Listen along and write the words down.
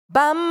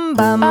Bum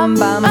bum bum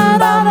bum bum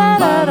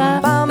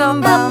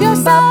bum bum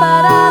yourself.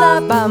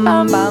 Bum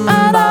bum bum bum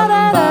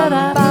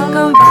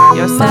bum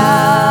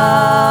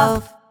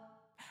yourself.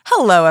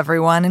 Hello,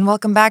 everyone, and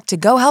welcome back to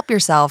Go Help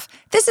Yourself.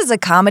 This is a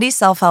comedy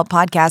self-help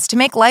podcast to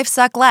make life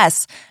suck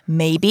less.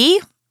 Maybe.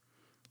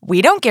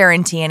 We don't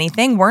guarantee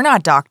anything. We're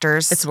not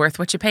doctors. It's worth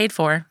what you paid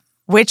for.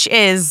 Which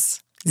is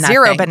Nothing.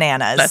 Zero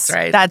bananas. That's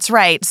right. That's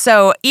right.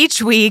 So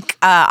each week,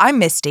 I'm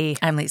Misty.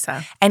 I'm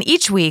Lisa. And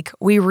each week,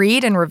 we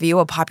read and review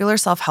a popular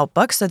self-help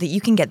book so that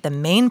you can get the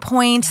main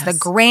points, the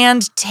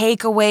grand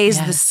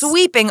takeaways, the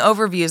sweeping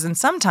overviews, and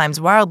sometimes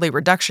wildly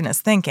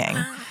reductionist thinking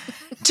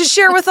to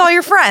share with all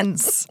your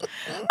friends.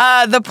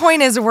 The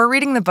point is we're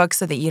reading the book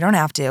so that you don't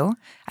have to,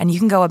 and you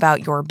can go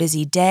about your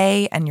busy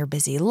day and your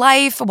busy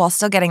life while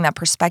still getting that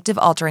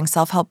perspective-altering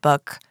self-help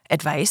book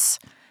advice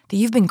that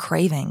you've been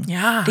craving,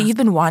 that you've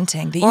been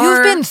wanting, that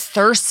you've been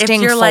thirsting for.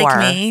 If you're like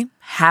me,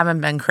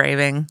 haven't been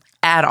craving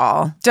at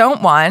all.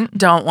 Don't want.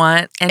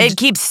 And it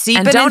keeps seeping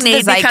and don't into the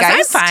need zeitgeist.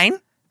 because I'm fine.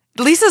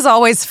 Lisa's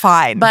always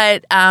fine.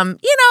 But,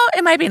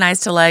 it might be nice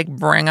to,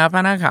 bring up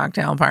in a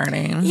cocktail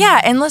party.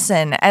 Yeah, and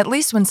listen, at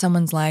least when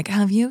someone's like,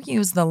 have you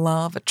used the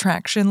law of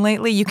attraction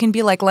lately? You can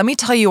be like, let me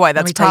tell you why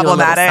that's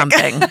problematic.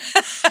 Something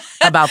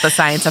about the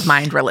science of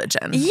mind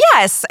religion.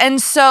 Yes,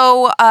 and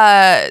so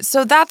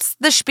that's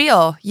the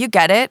spiel. You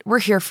get it. We're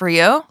here for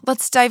you.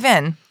 Let's dive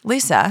in.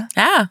 Lisa.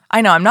 Yeah.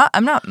 I know,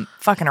 I'm not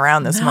fucking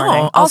around this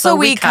morning. Also,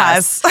 we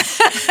cuss.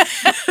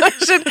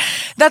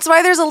 That's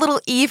why there's a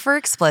little E for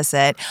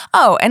explicit.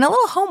 Oh, and a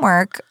little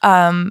homework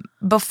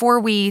before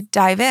we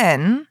dive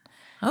in.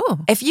 Oh.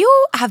 If you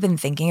have been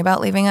thinking about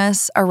leaving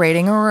us a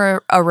rating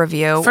or a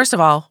review. First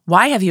of all,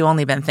 why have you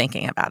only been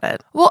thinking about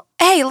it? Well,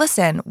 hey,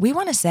 listen, we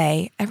want to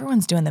say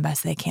everyone's doing the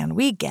best they can.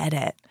 We get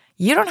it.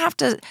 You don't have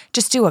to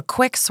just do a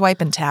quick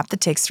swipe and tap that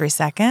takes 3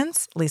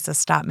 seconds. Lisa,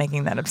 stop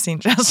making that obscene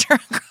gesture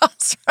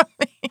across from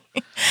me.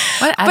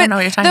 What? I don't know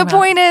what you're talking about. The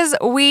point is,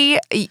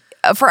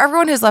 for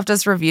everyone who's left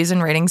us reviews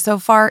and ratings so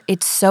far,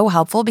 it's so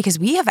helpful because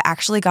we have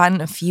actually gotten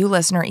a few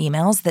listener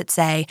emails that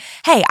say,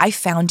 hey, I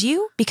found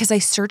you because I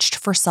searched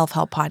for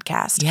self-help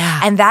podcast. Yeah.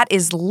 And that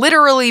is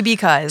literally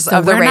because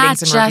of the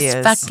ratings and reviews.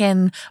 We're not just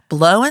fucking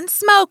blowing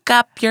smoke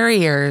up your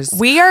ears.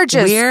 We are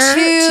just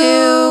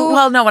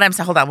Well, no, what I'm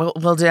saying, hold on,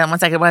 we'll do that in 1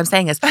 second. What I'm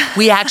saying is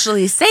we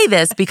actually say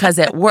this because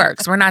it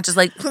works. We're not just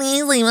like,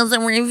 please leave us a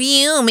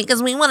review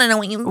because we want to know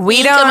what you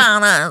think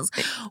about us.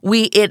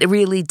 It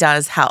really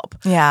does help.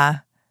 Yeah.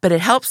 But it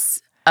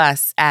helps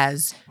us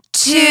as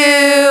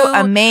two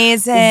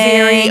amazing,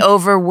 very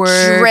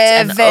overworked,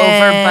 driven, and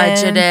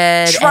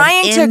over-budgeted,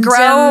 trying and to in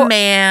grow,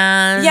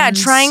 demand,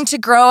 trying to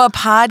grow a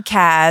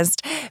podcast,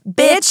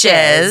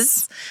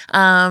 bitches.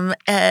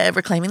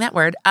 Reclaiming that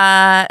word,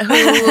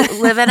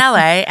 who live in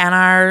LA and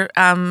are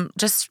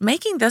just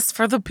making this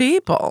for the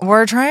people.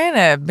 We're trying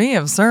to be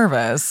of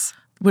service.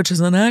 Which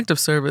is an act of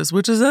service,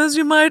 which is, as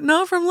you might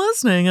know from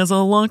listening, as a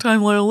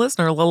longtime loyal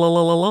listener,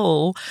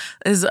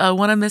 is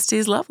one of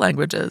Misty's love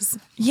languages.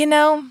 You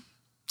know,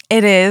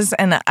 it is,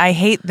 and I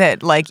hate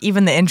that,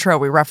 even the intro,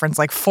 we reference,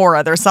 4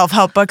 other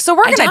self-help books, so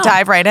we're going to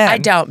dive right in. I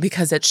don't,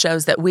 because it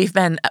shows that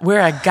we're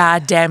a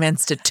goddamn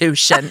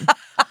institution.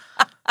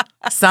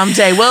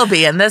 Someday we'll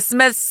be in the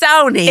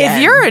Smithsonian.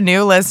 If you're a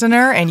new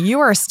listener and you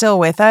are still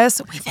with us,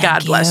 we thank you.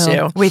 God bless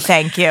you. We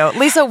thank you.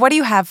 Lisa, what do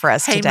you have for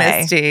us today? Hey,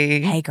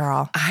 Misty. Hey,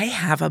 girl. I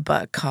have a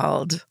book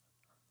called,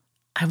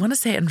 I want to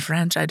say it in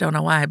French. I don't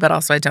know why, but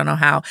also I don't know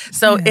how.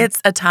 So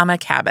it's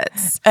Atomic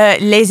Habits.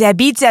 Les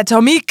Habits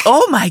Atomiques.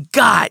 Oh my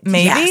God.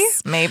 Maybe?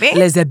 Yes. Maybe?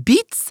 Les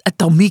Habits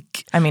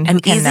Atomiques. I mean, an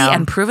who can easy know?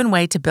 and proven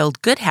way to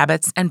build good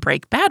habits and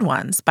break bad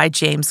ones by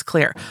James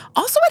Clear.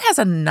 Also, it has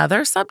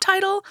another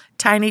subtitle,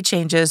 Tiny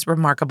Changes,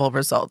 Remarkable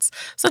Results.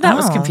 So that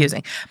was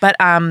confusing. But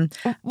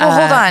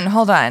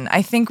hold on.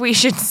 I think we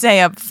should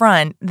say up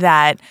front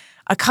that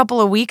a couple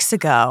of weeks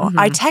ago,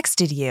 I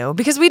texted you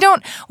because we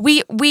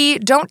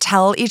don't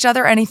tell each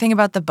other anything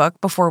about the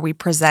book before we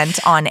present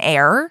on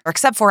air,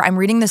 except for I'm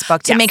reading this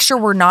book to make sure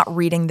we're not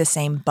reading the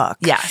same book.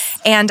 Yes.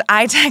 And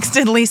I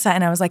texted Lisa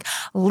and I was like,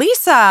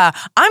 Lisa,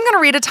 I'm going to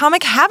read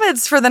Atomic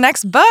Habits for the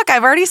next book.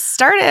 I've already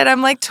started.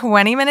 I'm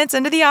 20 minutes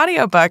into the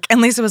audiobook.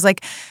 And Lisa was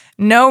like,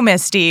 no,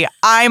 Misty,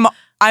 I'm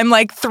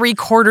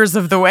 3/4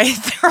 of the way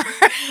through.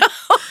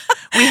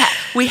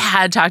 We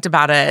had talked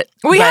about it.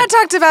 We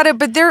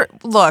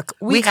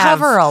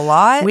cover a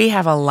lot. We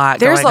have a lot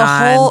There's going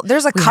on.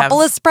 There's a couple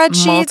of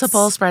spreadsheets.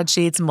 Multiple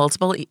spreadsheets,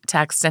 multiple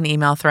text and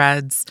email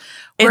threads.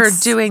 We're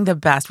doing the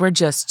best. We're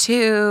just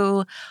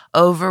too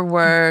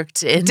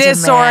overworked, in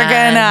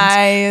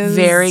disorganized, demand,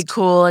 very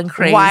cool and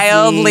crazy.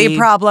 Wildly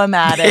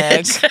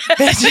problematic.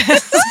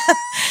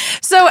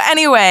 So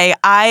anyway,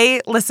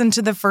 I listened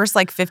to the first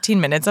 15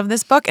 minutes of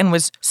this book and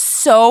was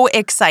so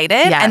excited,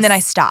 and then I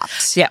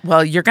stopped. Yeah,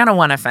 well, you're going to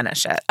want to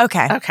finish it.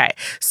 Okay.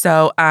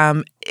 So,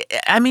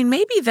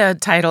 maybe the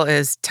title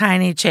is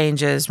Tiny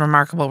Changes,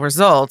 Remarkable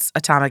Results,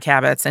 Atomic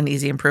Habits, an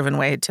Easy and Proven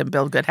Way to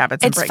Build Good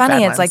Habits and Break Bad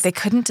Ones. It's funny. It's they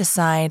couldn't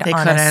decide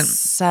on a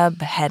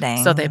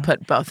subheading. So they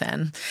put both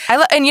in.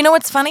 And you know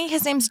what's funny?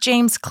 His name's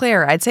James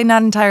Clear. I'd say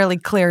not entirely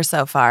clear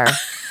so far.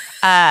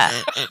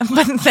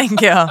 But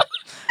thank you.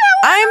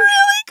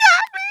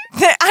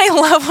 I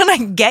love when I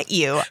get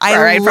you.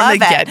 I love from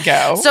the it.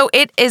 get-go. So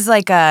it is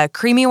like a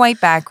creamy white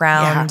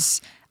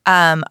background.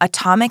 Yeah.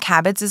 Atomic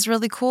Habits is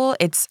really cool.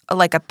 It's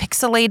like a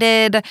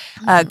pixelated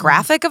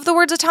graphic of the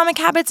words Atomic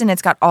Habits, and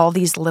it's got all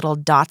these little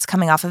dots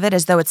coming off of it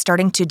as though it's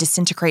starting to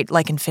disintegrate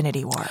like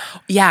Infinity War.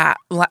 Yeah,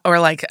 or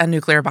like a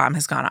nuclear bomb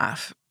has gone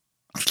off.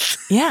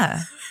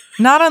 Yeah.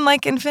 Not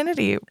unlike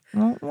Infinity.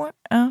 What?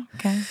 Oh,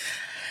 okay.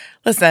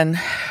 Listen.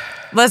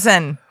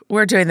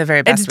 We're doing the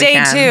very best we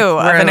can. It's day 2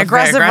 of an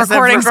aggressive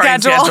recording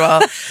schedule.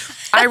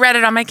 I read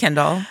it on my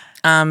Kindle.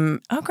 Oh,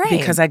 great.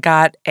 Because I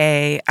got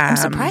a... I'm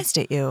surprised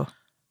at you.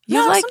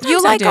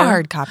 You like a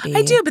hard copy.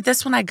 I do, but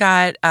this one I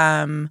got...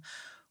 I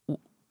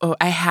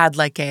had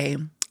like a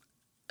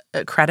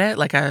credit,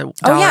 like a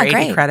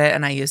 $1.80 credit,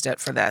 and I used it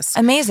for this.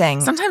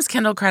 Amazing. Sometimes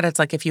Kindle credits,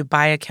 like if you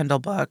buy a Kindle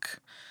book...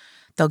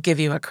 they'll give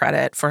you a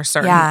credit for a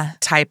certain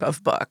type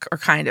of book or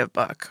kind of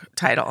book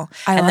title.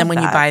 And then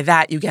when you buy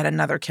that, you get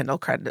another Kindle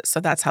credit. So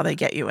that's how they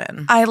get you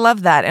in. I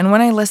love that. And when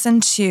I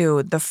listened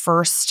to the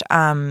first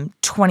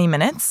 20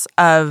 minutes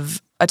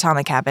of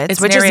Atomic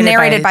Habits, which is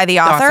narrated by the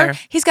author,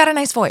 he's got a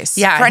nice voice.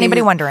 Yeah, for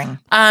anybody wondering.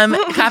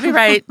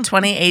 Copyright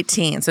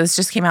 2018. So this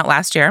just came out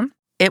last year.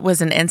 It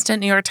was an instant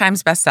New York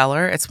Times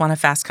bestseller. It's one of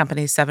Fast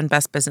Company's 7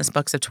 best business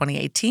books of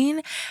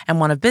 2018 and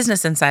one of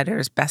Business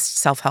Insider's best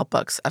self-help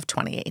books of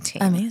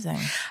 2018. Amazing.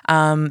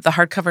 The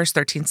hardcover is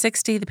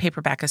 $13.60. The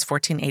paperback is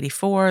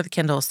 $14.84. The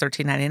Kindle is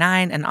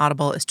 $13.99. And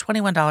Audible is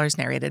 $21,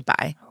 narrated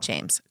by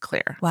James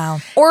Clear. Wow.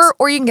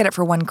 Or you can get it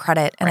for 1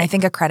 credit. And I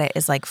think a credit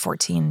is like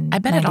 $14.95. I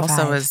bet it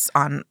also is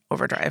on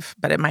Overdrive,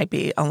 but it might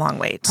be a long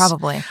wait.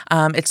 Probably.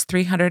 It's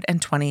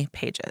 320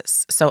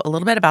 pages. So a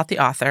little bit about the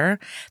author.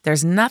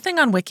 There's nothing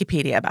on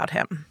Wikipedia about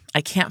him. I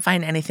can't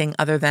find anything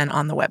other than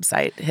on the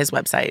website, his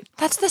website.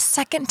 That's the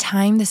second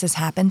time this has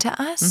happened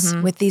to us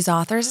with these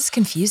authors. It's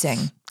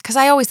confusing because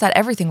I always thought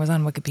everything was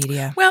on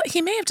Wikipedia. Well,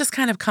 he may have just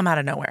kind of come out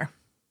of nowhere.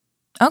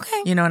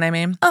 Okay. You know what I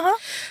mean? Uh-huh.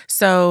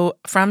 So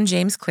from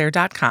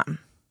jamesclear.com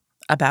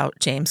about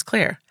James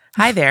Clear.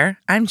 Hi there,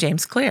 I'm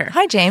James Clear.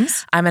 Hi,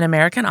 James. I'm an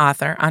American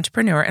author,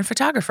 entrepreneur, and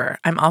photographer.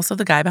 I'm also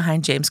the guy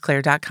behind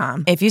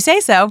jamesclear.com. If you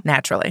say so.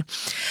 Naturally.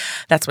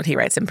 That's what he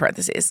writes in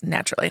parentheses,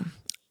 naturally.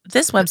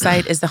 This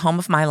website is the home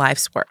of my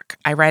life's work.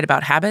 I write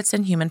about habits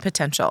and human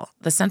potential.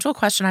 The central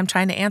question I'm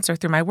trying to answer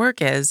through my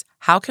work is,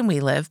 how can we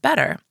live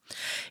better?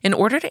 In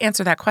order to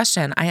answer that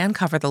question, I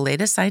uncover the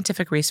latest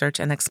scientific research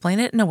and explain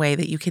it in a way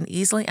that you can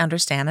easily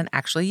understand and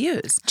actually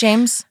use.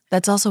 James,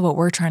 that's also what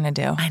we're trying to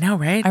do. I know,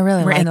 right? I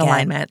really We're like in it.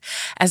 alignment.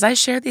 As I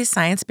share these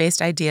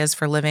science-based ideas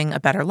for living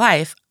a better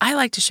life, I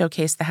like to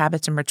showcase the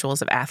habits and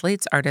rituals of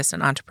athletes, artists,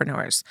 and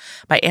entrepreneurs.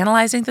 By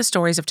analyzing the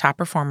stories of top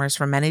performers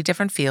from many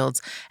different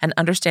fields and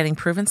understanding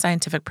proven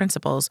scientific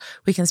principles,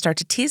 we can start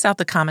to tease out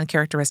the common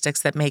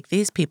characteristics that make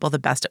these people the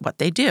best at what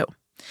they do.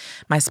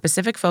 My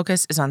specific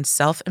focus is on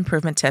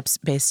self-improvement tips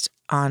based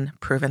on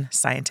proven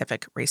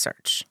scientific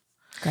research.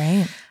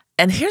 Great.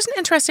 And here's an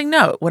interesting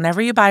note.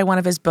 Whenever you buy one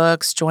of his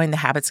books, join the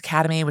Habits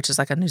Academy, which is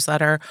like a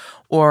newsletter,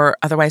 or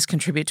otherwise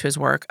contribute to his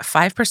work,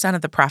 5%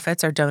 of the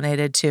profits are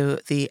donated to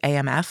the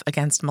AMF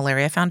Against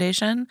Malaria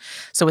Foundation.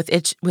 So with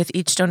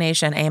each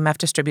donation, AMF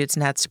distributes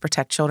nets to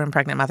protect children,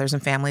 pregnant mothers,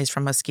 and families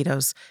from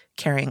mosquitoes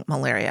carrying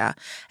malaria.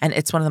 And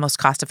it's one of the most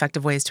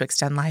cost-effective ways to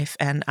extend life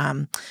and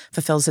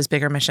fulfills his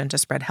bigger mission to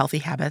spread healthy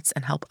habits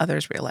and help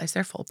others realize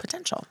their full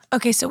potential.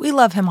 Okay, so we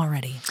love him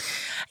already.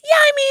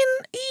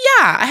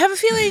 Yeah, I have a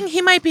feeling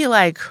he might be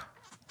like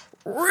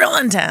real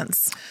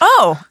intense.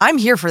 Oh, I'm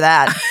here for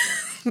that.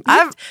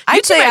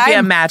 I'd say might be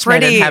a match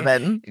made in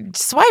heaven.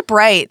 Swipe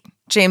right,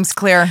 James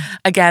Clear.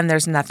 Again,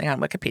 there's nothing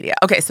on Wikipedia.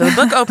 Okay, so the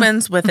book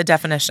opens with a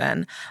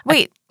definition.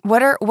 Wait,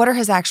 what are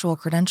his actual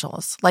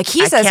credentials? Like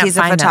he says he's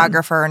a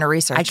photographer and a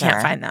researcher. I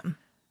can't find them.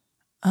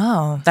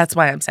 Oh. That's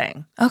why I'm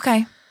saying.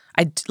 Okay.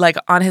 Like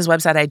on his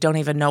website, I don't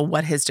even know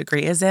what his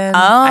degree is in. Oh.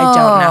 I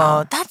don't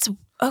know. That's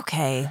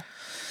okay.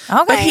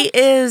 Okay. But he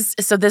is,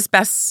 so this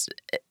best,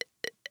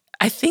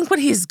 I think what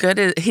he's good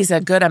at, he's a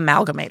good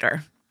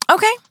amalgamator.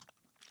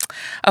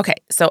 Okay,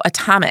 so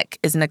atomic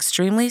is an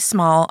extremely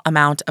small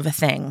amount of a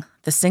thing,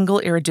 the single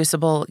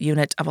irreducible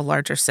unit of a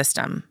larger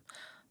system,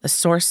 the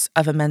source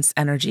of immense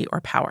energy or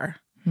power.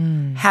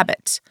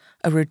 Habit,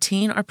 a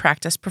routine or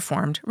practice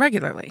performed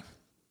regularly.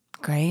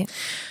 Great.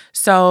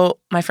 So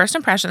my first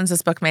impressions,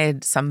 this book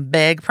made some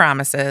big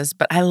promises,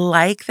 but I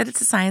like that it's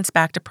a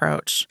science-backed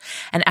approach.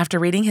 And after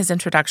reading his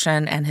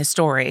introduction and his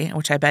story,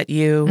 which I bet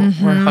you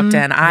were hooked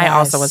in, I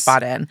also was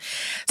bought in.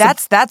 So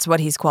that's what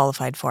he's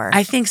qualified for.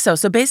 I think so.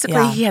 So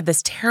basically, he had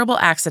this terrible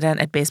accident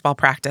at baseball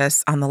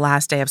practice on the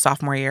last day of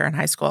sophomore year in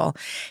high school.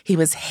 He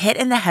was hit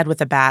in the head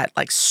with a bat,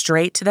 like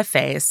straight to the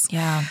face.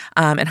 Yeah.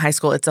 In high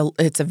school,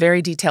 it's a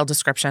very detailed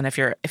description if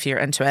you're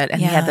into it. And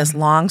he had this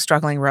long,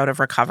 struggling road of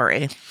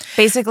recovery.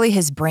 Basically,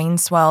 his brain brain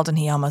swelled and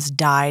he almost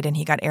died and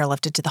he got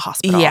airlifted to the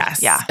hospital.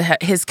 Yes. Yeah.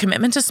 His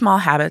commitment to small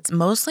habits,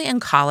 mostly in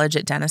college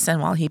at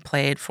Denison while he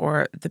played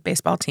for the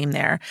baseball team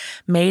there,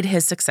 made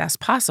his success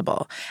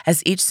possible.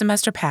 As each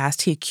semester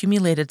passed, he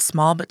accumulated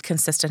small but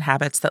consistent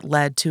habits that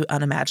led to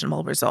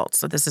unimaginable results.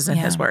 So this is in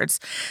his words.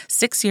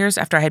 6 years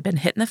after I had been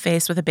hit in the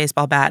face with a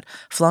baseball bat,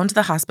 flown to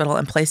the hospital,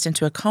 and placed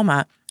into a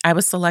coma, I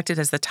was selected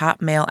as the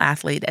top male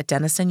athlete at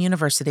Denison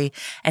University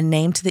and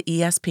named to the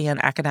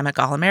ESPN Academic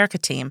All-America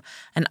team,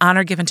 an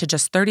honor given to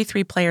just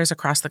 33 players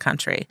across the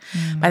country.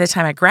 By the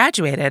time I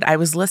graduated, I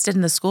was listed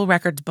in the school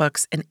records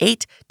books in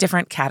 8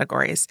 different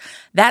categories.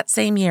 That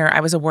same year, I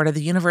was awarded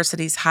the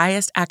university's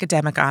highest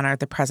academic honor,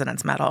 the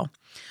President's Medal.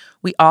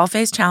 We all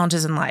face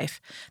challenges in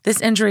life.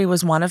 This injury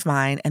was one of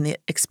mine, and the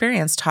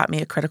experience taught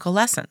me a critical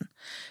lesson.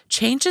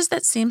 Changes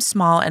that seem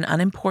small and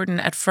unimportant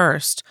at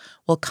first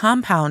will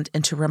compound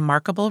into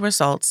remarkable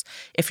results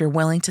if you're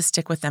willing to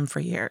stick with them for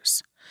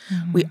years.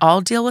 We all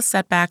deal with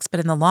setbacks,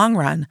 but in the long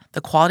run,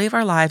 the quality of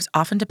our lives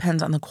often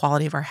depends on the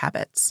quality of our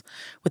habits.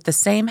 With the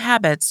same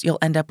habits, you'll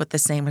end up with the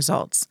same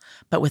results.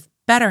 But with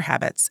better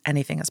habits,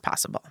 anything is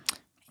possible.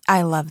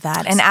 I love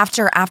that. And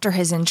after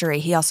his injury,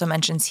 he also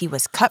mentions he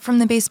was cut from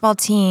the baseball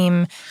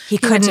team. He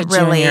couldn't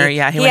really.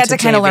 Junior, he had to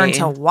kind of learn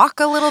to walk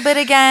a little bit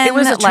again. It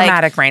was a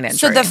traumatic brain injury.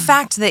 So the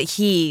fact that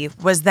he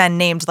was then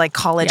named like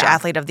college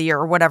athlete of the year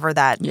or whatever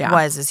that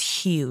was is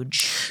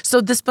huge. So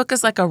this book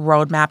is like a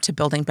roadmap to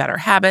building better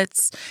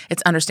habits.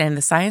 It's understanding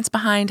the science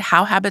behind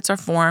how habits are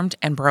formed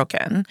and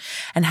broken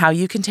and how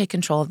you can take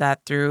control of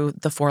that through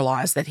the 4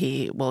 laws that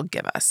he will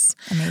give us.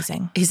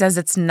 Amazing. He says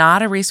it's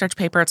not a research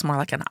paper. It's more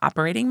like an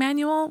operating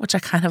manual, which I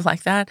kind of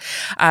like that.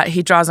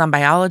 He draws on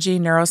biology,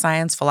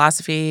 neuroscience,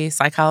 philosophy,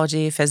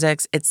 psychology,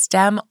 physics. It's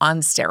STEM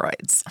on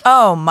steroids.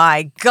 Oh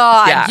my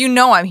God. Yeah. You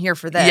know I'm here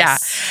for this. Yeah.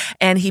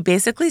 And he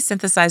basically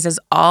synthesizes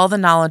all the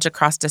knowledge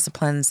across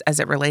disciplines as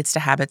it relates to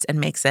habits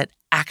and makes it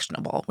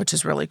actionable, which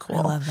is really cool.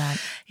 I love that.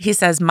 He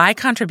says, my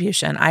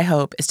contribution, I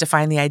hope, is to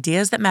find the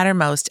ideas that matter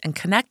most and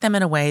connect them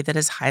in a way that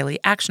is highly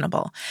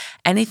actionable.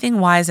 Anything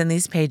wise in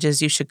these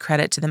pages you should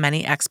credit to the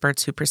many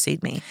experts who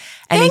precede me.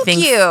 Thank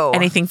you.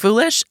 Anything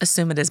foolish,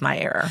 assume it is my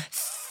error.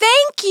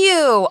 Thank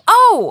you.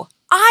 Oh,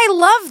 I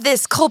love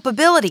this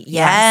culpability.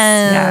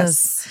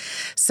 Yes.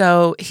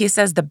 So he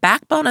says, the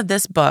backbone of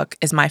this book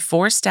is my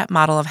 4-step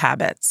model of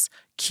habits.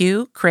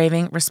 Cue,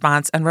 craving,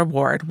 response, and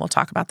reward. We'll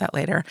talk about that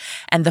later.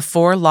 And the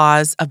 4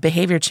 laws of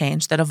behavior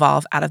change that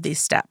evolve out of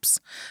these steps.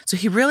 So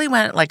he really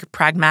went like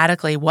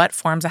pragmatically, what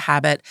forms a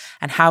habit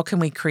and how can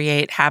we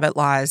create habit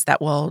laws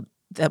that will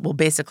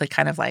basically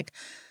kind of like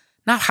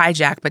not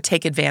hijack, but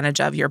take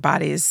advantage of your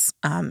body's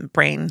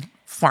brain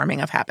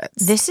forming of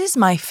habits. This is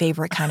my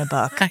favorite kind of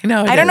book. I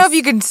know. I don't know if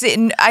you can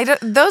see.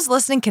 Those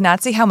listening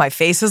cannot see how my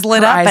face is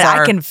lit up, but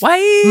I can.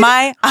 Wide.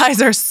 My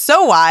eyes are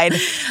so wide.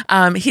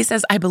 He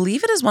says, I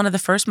believe it is one of the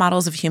first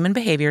models of human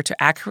behavior to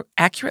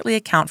accurately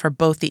account for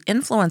both the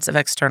influence of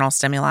external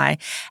stimuli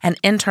and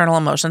internal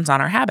emotions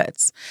on our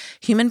habits.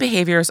 Human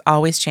behavior is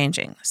always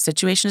changing,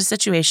 situation to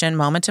situation,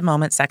 moment to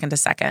moment, second to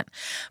second.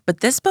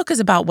 But this book is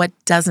about what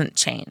doesn't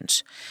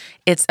change.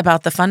 It's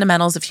about the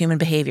fundamentals of human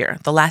behavior,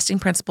 the lasting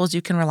principles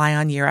you can rely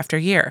on year after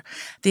year,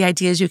 the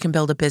ideas you can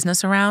build a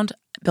business around,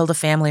 build a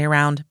family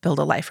around, build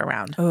a life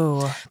around.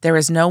 Ooh. There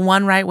is no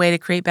one right way to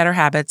create better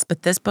habits,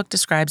 but this book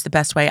describes the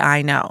best way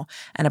I know,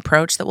 an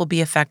approach that will be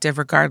effective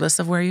regardless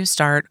of where you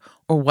start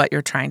or what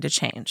you're trying to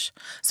change.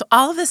 So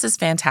all of this is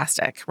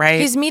fantastic, right?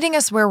 He's meeting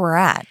us where we're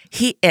at.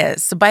 He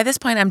is. So by this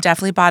point, I'm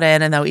definitely bought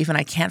in, and though even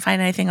I can't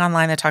find anything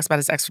online that talks about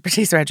his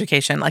expertise or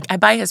education, like I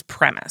buy his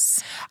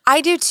premise. I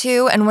do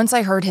too, and once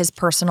I heard his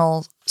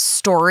personal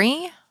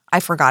story, I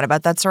forgot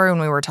about that story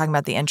when we were talking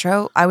about the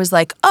intro. I was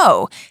like,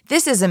 oh,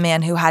 this is a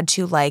man who had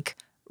to like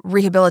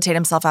rehabilitate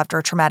himself after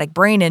a traumatic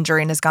brain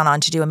injury and has gone on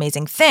to do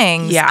amazing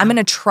things. Yeah. I'm going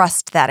to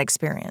trust that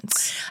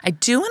experience. I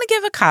do want to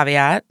give a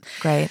caveat.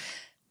 Great.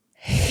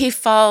 He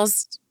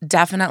falls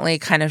definitely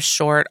kind of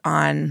short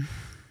on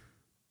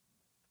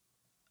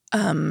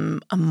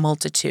a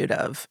multitude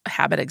of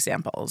habit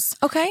examples.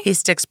 Okay. He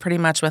sticks pretty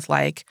much with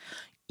like,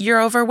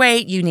 you're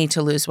overweight, you need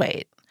to lose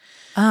weight.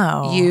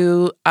 Oh.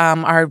 You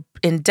are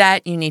in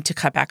debt, you need to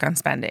cut back on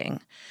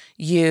spending.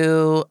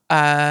 You're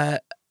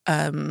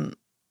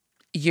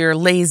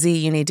lazy,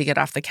 you need to get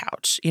off the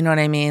couch. You know what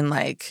I mean?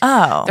 Like,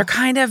 they're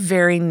kind of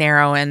very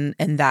narrow in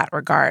that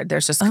regard.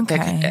 There's just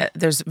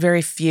there's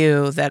very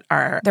few that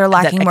are they're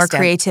lacking more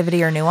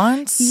creativity or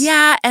nuance.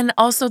 Yeah, and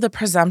also the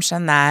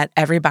presumption that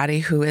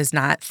everybody who is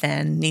not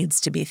thin needs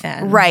to be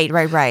thin. Right.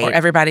 Or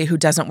everybody who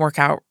doesn't work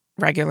out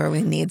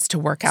regularly needs to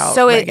work out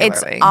so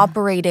regularly. It's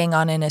operating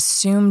on an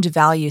assumed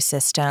value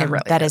system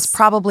that is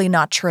probably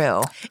not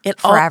true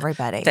for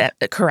everybody.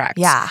 Correct.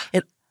 Yeah.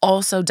 It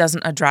also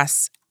doesn't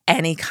address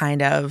any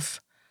kind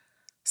of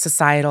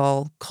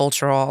societal,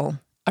 cultural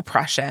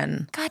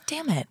oppression. God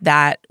damn it.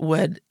 That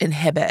would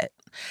inhibit.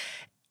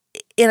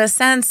 In a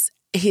sense,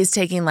 he's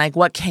taking like,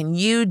 what can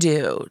you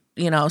do?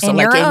 You know, so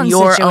like in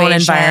your own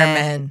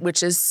environment,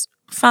 which is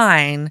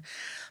fine.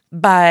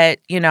 But,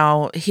 you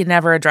know, he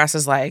never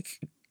addresses like,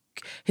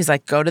 He's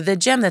like, go to the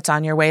gym that's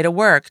on your way to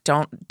work.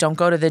 Don't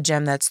go to the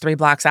gym that's 3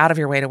 blocks out of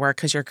your way to work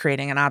because you're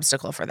creating an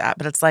obstacle for that.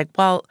 But it's like,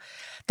 well,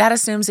 that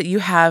assumes that you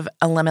have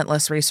a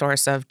limitless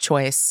resource of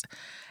choice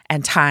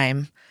and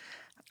time.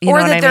 Or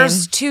that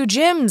there's 2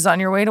 gyms on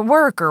your way to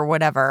work or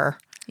whatever.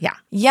 Yeah.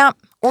 Yep.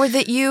 Or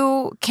that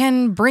you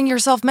can bring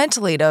yourself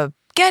mentally to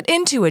get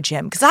into a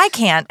gym, because I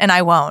can't and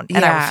I won't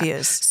and I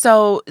refuse.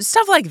 So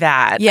stuff like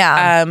that.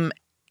 Yeah.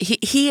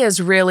 He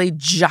is really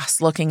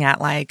just looking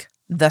at like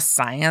the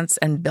science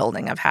and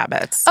building of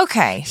habits.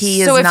 Okay.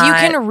 So if you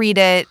can read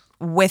it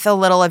with a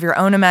little of your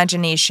own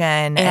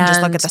imagination and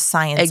just look at the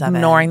science of it.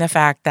 Ignoring the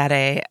fact that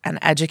an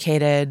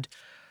educated,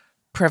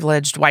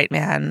 privileged white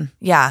man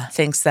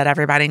thinks that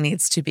everybody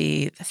needs to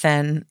be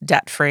thin,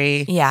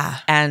 debt-free,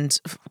 and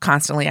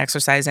constantly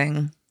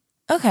exercising.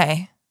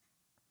 Okay.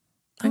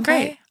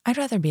 Great. I'd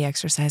rather be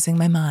exercising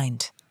my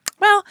mind.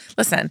 Well,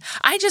 listen,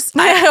 I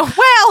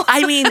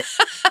mean,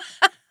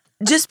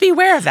 just be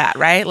aware of that,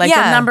 right? Like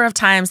the number of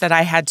times that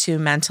I had to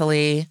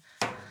mentally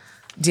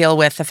deal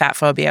with the fat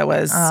phobia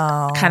was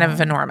kind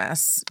of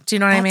enormous. Do you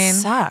know what I mean?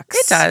 Sucks.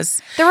 It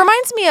does. That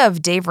reminds me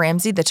of Dave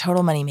Ramsey, the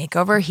Total Money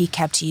Makeover. He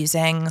kept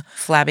using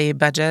flabby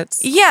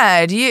budgets.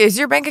 Yeah. Is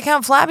your bank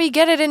account flabby?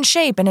 Get it in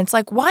shape. And it's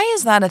like, why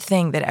is that a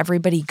thing that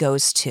everybody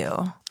goes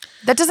to?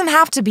 That doesn't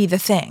have to be the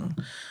thing.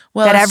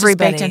 Well, that it's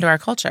everybody, just baked into our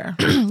culture.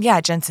 Yeah,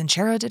 Jen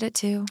Sincero did it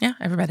too. Yeah,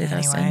 everybody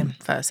does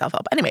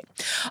self-help. Anyway,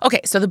 okay,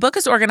 so the book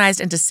is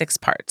organized into 6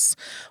 parts.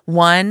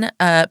 One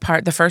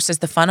part, the first is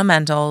the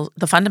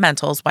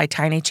fundamentals, why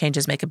tiny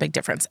changes make a big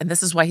difference. And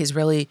this is why he's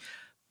really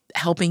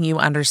helping you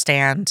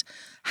understand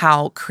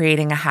how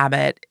creating a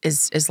habit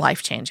is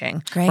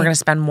life-changing. Great. We're going to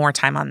spend more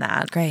time on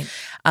that. Great.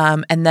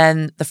 And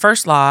then the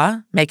first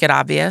law, make it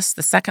obvious.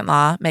 The second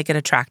law, make it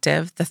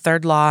attractive. The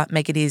third law,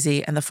 make it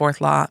easy. And the fourth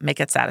law, make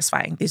it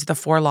satisfying. These are the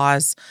 4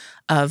 laws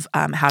of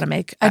how to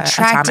make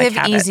attractive,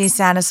 easy,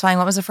 satisfying.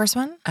 What was the first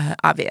one?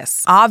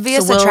 Obvious.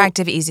 Obvious, so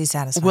attractive, easy,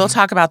 satisfying. We'll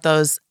talk about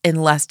those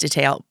in less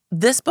detail.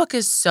 This book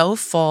is so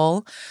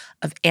full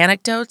of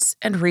anecdotes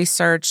and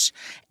research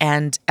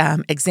and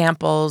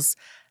examples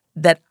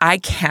that I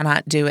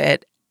cannot do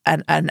it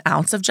an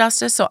ounce of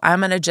justice. So I'm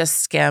going to just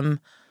skim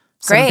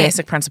some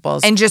basic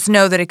principles. And just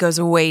know that it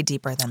goes way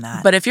deeper than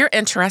that. But if you're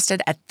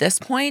interested at this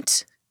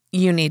point,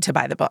 you need to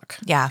buy the book.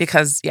 Yeah.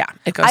 Because,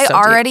 it goes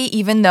so deep.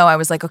 Even though I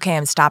was like, okay,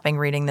 I'm stopping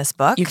reading this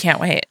book. You can't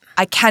wait.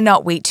 I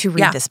cannot wait to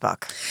read this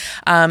book.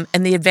 And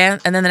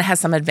then it has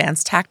some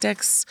advanced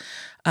tactics,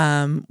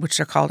 which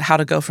are called How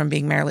to Go from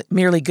Being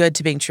Merely Good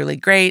to Being Truly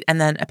Great,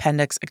 and then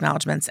appendix,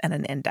 acknowledgments, and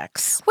an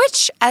index.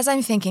 Which, as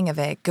I'm thinking of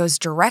it, goes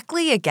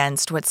directly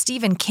against what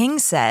Stephen King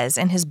says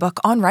in his book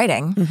On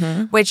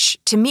Writing, which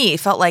to me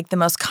felt like the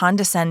most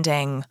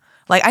condescending.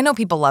 Like, I know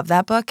people love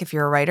that book if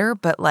you're a writer,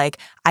 but like,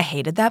 I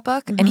hated that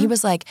book. And he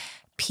was like,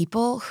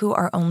 people who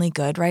are only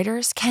good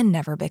writers can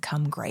never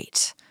become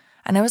great.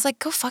 And I was like,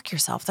 go fuck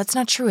yourself. That's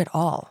not true at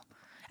all.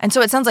 And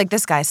so it sounds like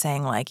this guy's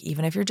saying, like,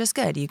 even if you're just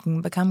good, you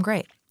can become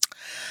great.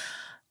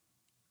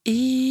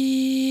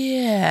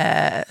 Yes.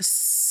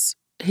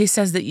 He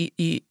says that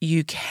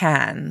you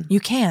can. You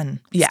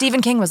can. Yeah.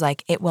 Stephen King was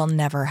like, it will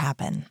never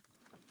happen.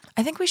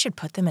 I think we should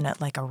put them in a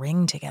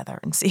ring together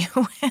and see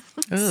who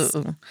wins.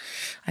 Ooh.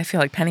 I feel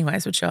like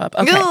Pennywise would show up.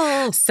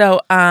 Okay. So,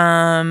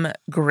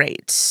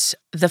 great.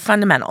 The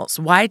fundamentals.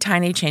 Why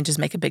tiny changes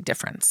make a big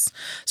difference.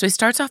 So he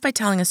starts off by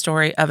telling a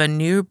story of a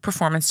new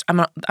performance. I'm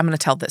going to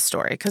tell this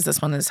story because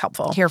this one is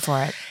helpful. Here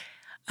for it.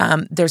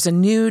 There's a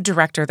new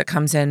director that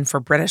comes in for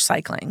British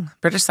Cycling.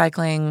 British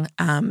Cycling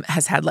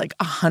has had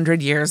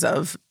 100 years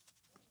of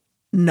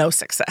no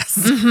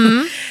success.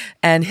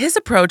 And his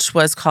approach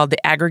was called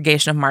the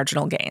aggregation of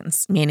marginal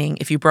gains, meaning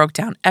if you broke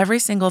down every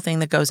single thing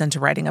that goes into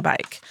riding a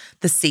bike,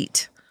 the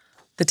seat,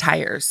 the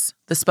tires,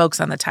 the spokes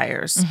on the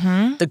tires,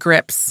 the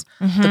grips,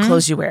 the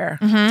clothes you wear,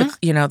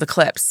 the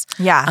clips,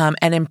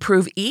 and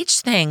improve each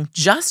thing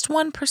just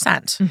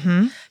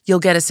 1%, you'll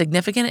get a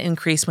significant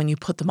increase when you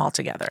put them all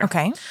together.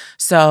 Okay.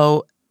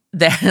 So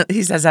then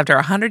he says after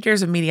 100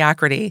 years of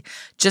mediocrity,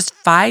 just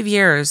 5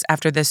 years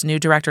after this new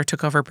director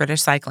took over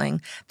British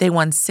Cycling, they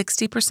won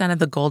 60% of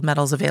the gold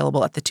medals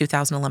available at the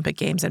 2000 Olympic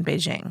Games in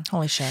Beijing.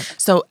 Holy shit.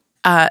 So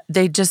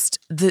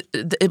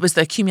it was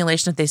the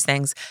accumulation of these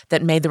things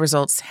that made the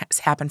results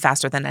happen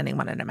faster than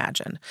anyone had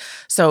imagined.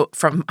 So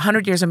from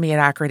 100 years of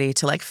mediocrity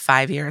to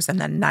 5 years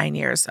and then 9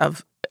 years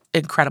of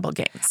incredible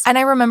gains. And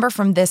I remember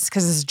from this,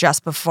 because this is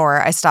just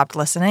before I stopped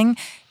listening,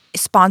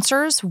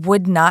 sponsors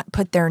would not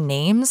put their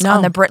names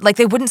on the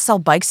they wouldn't sell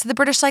bikes to the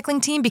British cycling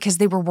team because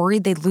they were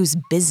worried they'd lose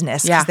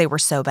business because they were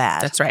so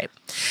bad. That's right.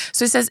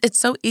 So he says it's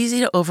so easy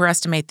to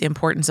overestimate the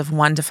importance of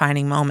one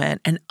defining moment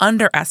and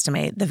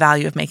underestimate the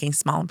value of making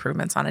small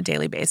improvements on a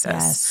daily basis.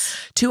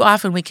 Yes. Too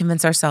often we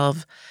convince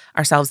ourselves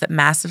that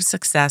massive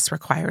success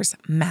requires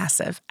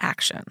massive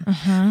action.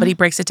 But he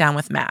breaks it down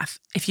with math.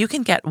 If you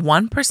can get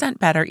 1%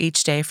 better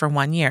each day for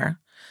 1 year,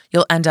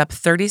 you'll end up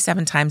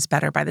 37 times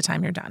better by the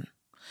time you're done.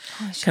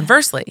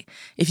 Conversely,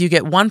 if you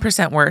get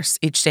 1% worse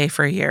each day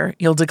for a year,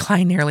 you'll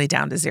decline nearly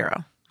down to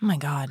 0. Oh my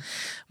God.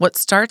 What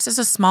starts as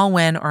a small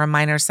win or a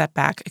minor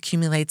setback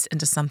accumulates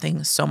into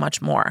something so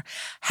much more.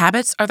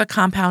 Habits are the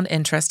compound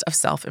interest of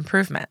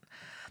self-improvement.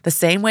 The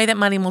same way that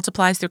money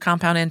multiplies through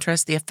compound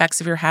interest, the effects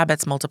of your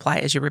habits multiply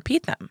as you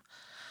repeat them.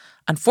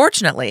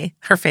 Unfortunately,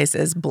 her face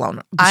is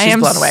blown. She's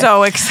blown away.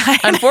 So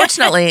excited.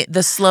 Unfortunately,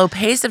 the slow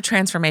pace of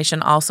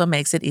transformation also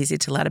makes it easy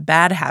to let a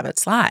bad habit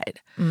slide.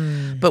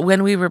 But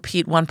when we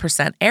repeat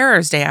 1%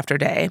 errors day after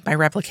day by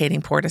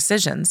replicating poor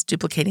decisions,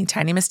 duplicating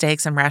tiny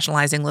mistakes, and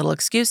rationalizing little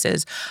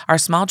excuses, our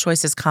small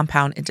choices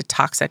compound into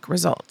toxic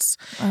results.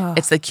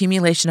 It's the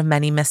accumulation of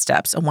many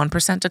missteps, a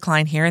 1%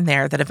 decline here and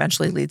there that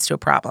eventually leads to a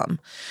problem.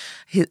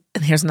 And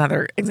here's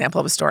another example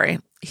of a story.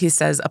 He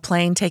says a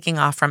plane taking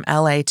off from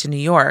LA to New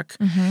York,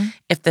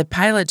 if the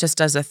pilot just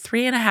does a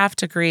 3.5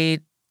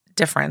 degree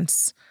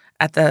difference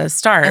at the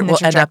start, will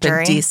end up in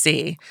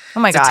DC. Oh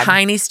my God. It's a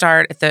tiny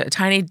start, a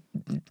tiny,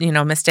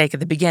 mistake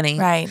at the beginning.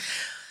 Right.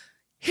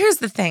 Here's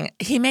the thing.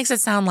 He makes it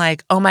sound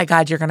like, oh my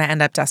God, you're going to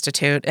end up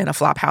destitute in a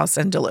flop house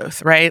in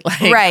Duluth, right?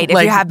 Right. If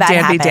you have bad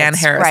habits. Dan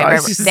Harris. Right.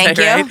 Thank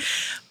you. Right?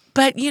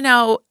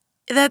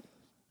 But,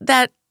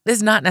 that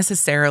is not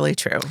necessarily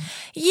true.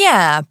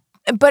 Yeah.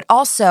 But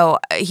also,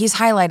 he's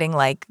highlighting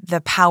like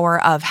the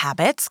power of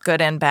habits,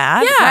 good and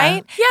bad,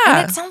 right? Yeah.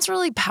 And it sounds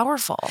really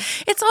powerful.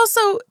 It's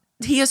also,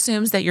 he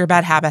assumes that your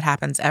bad habit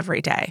happens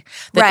every day.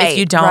 That if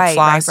you don't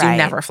floss, you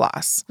never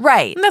floss.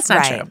 Right. And that's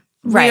not true.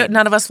 Right.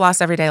 None of us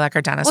floss every day like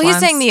our dentist Well,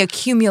 wants. he's saying the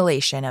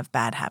accumulation of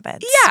bad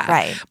habits. Yeah.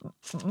 Right.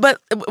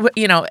 But,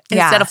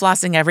 instead of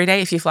flossing every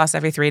day, if you floss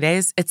every 3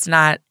 days, it's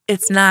not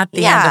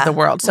the end of the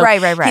world. So right.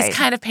 He's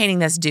kind of painting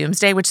this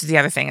doomsday, which is the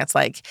other thing. It's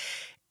like,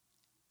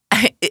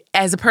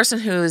 as a person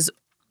who's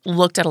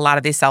looked at a lot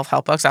of these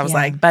self-help books, I was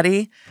like,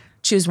 buddy,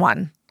 choose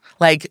one.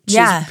 Like,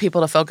 choose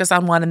people to focus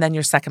on one, and then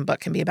your second book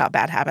can be about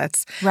bad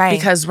habits. Right.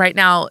 Because right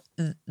now,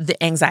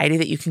 the anxiety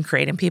that you can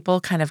create in people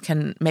kind of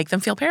can make them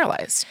feel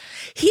paralyzed.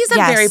 He's a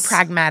very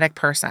pragmatic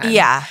person.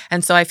 Yeah.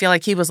 And so I feel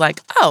like he was like,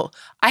 oh,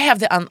 I have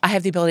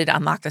the ability to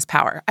unlock this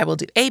power. I will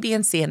do A, B,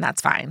 and C, and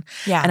that's fine.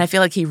 Yeah. And I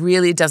feel like he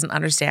really doesn't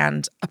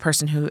understand a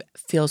person who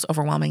feels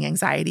overwhelming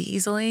anxiety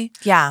easily.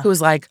 Yeah. Who's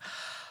like,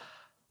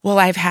 well,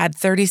 I've had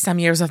 30-some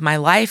years of my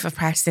life of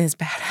practicing this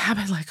bad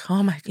habit. Like,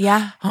 oh my God.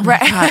 Yeah. Oh my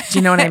God. Do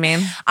you know what I mean?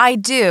 I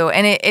do.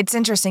 And it's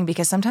interesting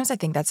because sometimes I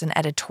think that's an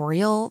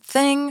editorial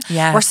thing.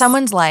 Yes. Where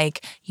someone's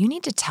like, you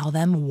need to tell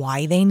them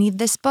why they need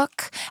this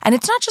book. And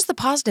it's not just the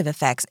positive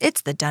effects.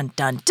 It's the dun,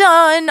 dun,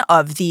 dun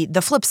of the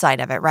flip side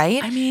of it,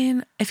 right? I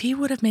mean, if he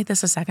would have made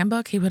this a second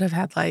book, he would have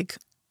had like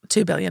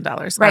 $2 billion.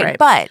 Right.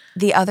 But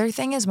the other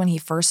thing is when he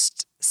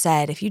first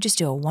said, if you just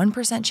do a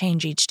 1%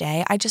 change each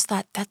day, I just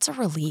thought that's a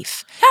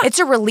relief. Yeah. It's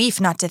a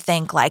relief not to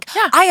think like,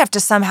 I have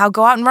to somehow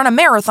go out and run a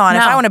marathon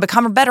if I want to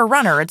become a better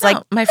runner. It's like,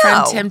 my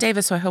friend Tim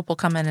Davis, who I hope will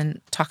come in and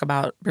talk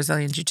about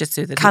Brazilian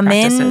Jiu-Jitsu that come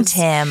he practices. in,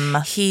 Tim.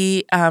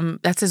 He,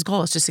 that's his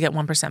goal, is just to get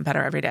 1%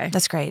 better every day.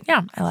 That's great.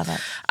 Yeah. I love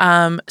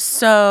it.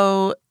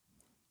 So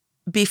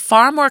be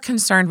far more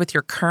concerned with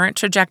your current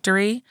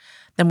trajectory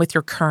than with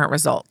your current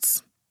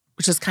results,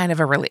 which is kind of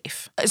a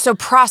relief. So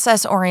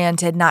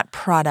process-oriented, not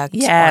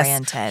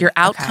product-oriented. Yes. Your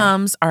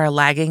outcomes are a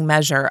lagging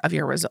measure of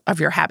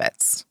your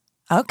habits.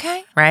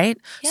 Okay. Right?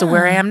 Yeah. So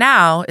where I am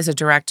now is a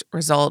direct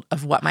result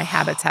of what my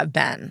habits have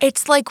been.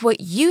 It's like what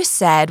you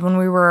said when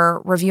we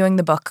were reviewing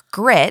the book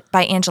Grit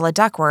by Angela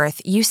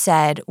Duckworth. You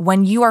said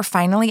when you are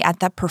finally at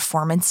that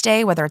performance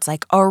day, whether it's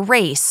like a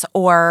race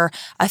or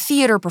a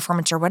theater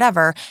performance or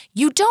whatever,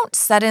 you don't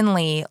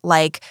suddenly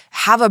like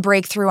have a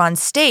breakthrough on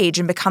stage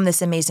and become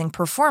this amazing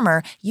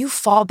performer. You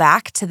fall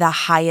back to the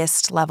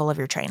highest level of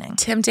your training.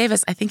 Tim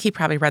Davis, I think he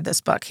probably read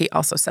this book. He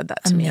also said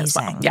that to me as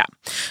well. Amazing. Yeah.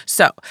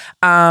 So,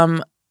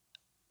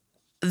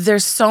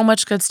 there's so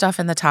much good stuff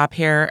in the top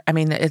here. I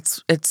mean,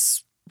 it's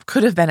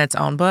could have been its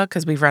own book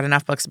because we've read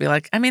enough books to be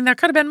like, I mean, there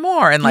could have been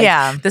more. And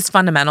like this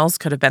Fundamentals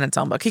could have been its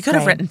own book. He could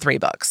have written 3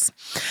 books.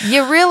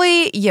 You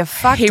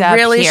fucked up.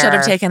 He really here. should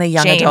have taken a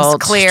young James adult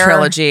Clear.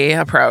 trilogy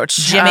approach.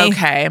 Jimmy.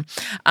 Okay.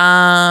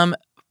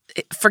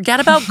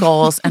 Forget about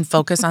goals and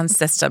focus on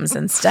systems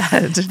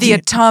instead. The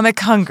Atomic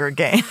Hunger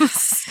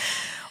Games.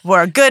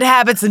 Where good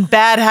habits and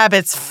bad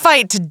habits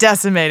fight to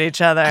decimate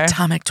each other.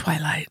 Atomic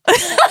Twilight.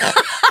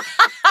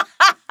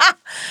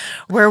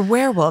 Where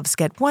werewolves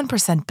get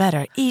 1%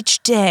 better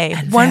each day,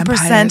 and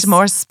 1%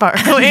 more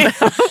sparkly.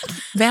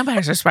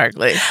 Vampires are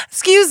sparkly.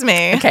 Excuse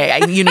me. Okay,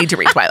 you need to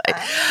read Twilight.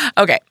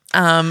 Okay.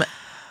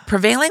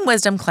 Prevailing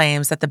wisdom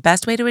claims that the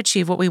best way to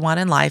achieve what we want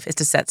in life is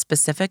to set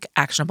specific,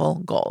 actionable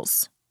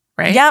goals.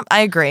 Right? Yeah,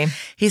 I agree.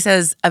 He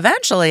says,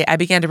 eventually, I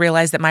began to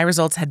realize that my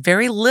results had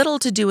very little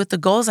to do with the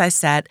goals I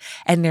set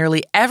and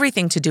nearly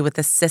everything to do with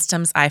the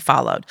systems I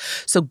followed.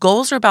 So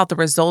goals are about the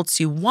results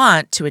you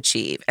want to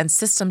achieve, and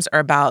systems are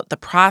about the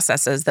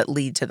processes that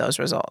lead to those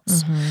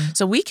results. Mm-hmm.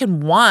 So we can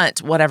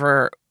want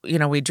whatever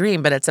we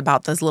dream, but it's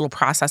about those little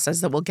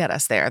processes that will get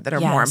us there that are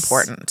more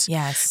important.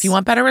 Yes. If you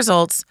want better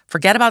results,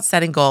 forget about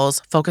setting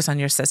goals, focus on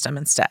your system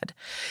instead.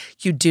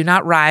 You do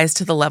not rise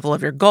to the level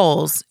of your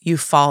goals, you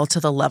fall to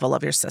the level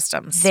of your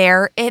systems.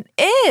 There it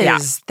is. Yeah.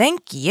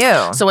 Thank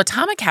you. So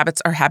atomic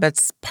habits are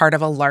habits part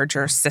of a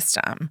larger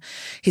system.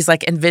 He's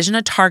like, envision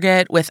a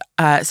target with,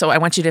 so I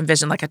want you to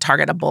envision like a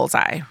target, a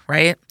bullseye,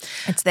 right?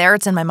 It's there.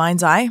 It's in my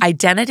mind's eye.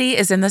 Identity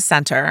is in the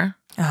center.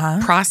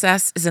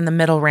 Process is in the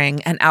middle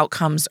ring, and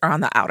outcomes are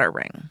on the outer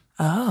ring.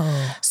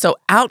 Oh. So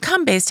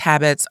outcome-based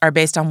habits are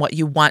based on what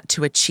you want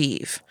to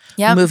achieve,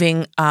 Yep.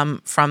 moving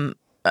from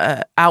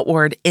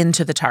outward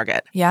into the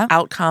target. Yeah.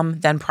 Outcome,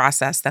 then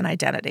process, then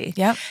identity.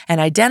 Yep.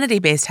 And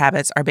identity-based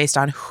habits are based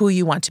on who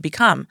you want to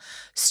become,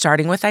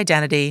 starting with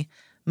identity,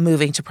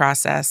 moving to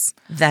process,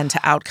 then to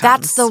outcomes.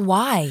 That's the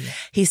why.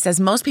 He says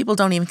most people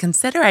don't even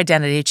consider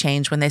identity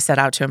change when they set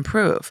out to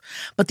improve.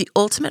 But the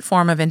ultimate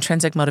form of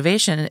intrinsic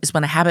motivation is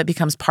when a habit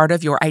becomes part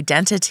of your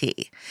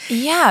identity.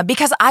 Yeah,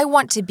 because I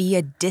want to be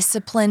a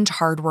disciplined,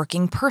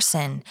 hardworking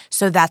person.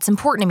 So that's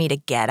important to me to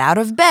get out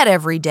of bed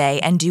every day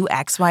and do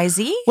X, Y,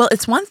 Z. Well,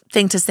 it's one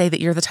thing to say that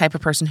you're the type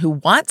of person who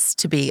wants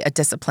to be a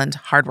disciplined,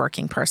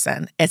 hardworking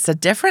person. It's a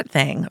different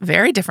thing,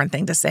 very different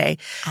thing to say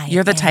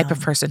you're the type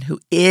of person who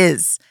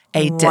is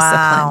a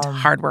disciplined,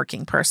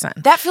 hardworking person.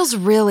 That feels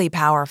really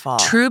powerful.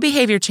 True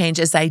behavior change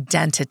is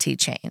identity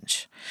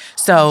change.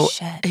 So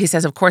he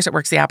says, of course, it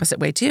works the opposite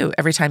way too.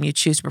 Every time you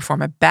choose to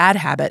perform a bad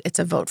habit, it's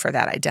a vote for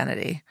that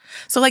identity.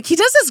 So like he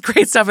does this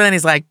great stuff and then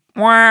he's like,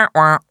 wah,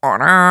 wah, wah,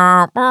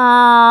 wah,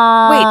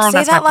 wah. Wait, say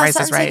That's that my last Price is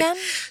sentence Right. again?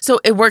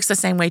 So it works the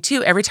same way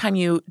too. Every time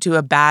you do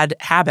a bad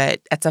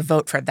habit, it's a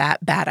vote for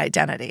that bad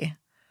identity.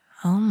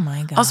 Oh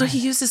my God. Also, he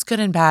uses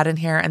good and bad in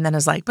here and then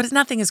is like, but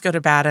nothing is good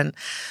or bad. And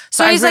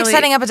so he's like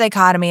setting up a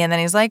dichotomy and then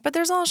he's like, but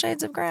there's all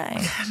shades of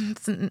gray.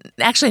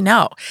 Actually,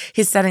 no.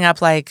 He's setting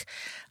up like,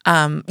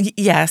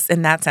 yes,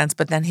 in that sense.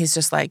 But then he's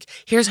just like,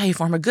 here's how you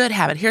form a good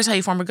habit. Here's how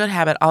you form a good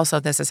habit. Also,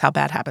 this is how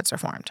bad habits are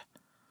formed.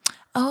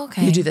 Oh,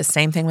 okay. You do the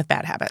same thing with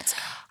bad habits.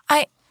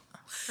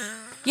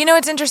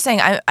 It's interesting.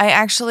 I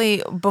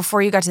actually,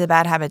 before you got to the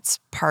bad habits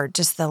part,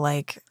 just the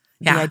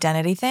the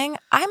identity thing,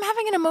 I'm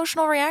having an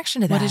emotional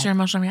reaction to that. What is your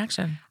emotional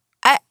reaction?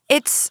 I'm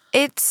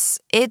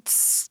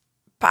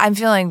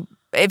feeling,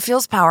 it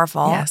feels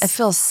powerful. Yes. It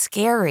feels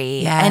scary.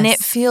 Yes. And it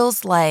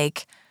feels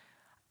like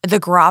the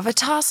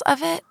gravitas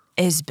of it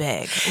is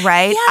big,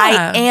 right? Yeah.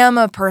 I am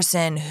a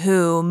person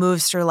who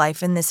moves through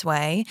life in this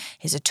way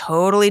is a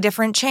totally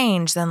different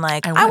change than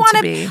like, I want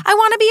to be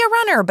a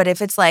runner. But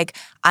if it's like,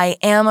 I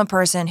am a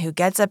person who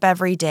gets up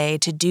every day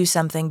to do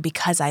something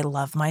because I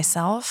love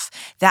myself,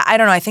 that, I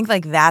don't know, I think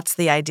like that's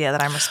the idea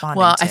that I'm responding to.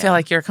 Well, I feel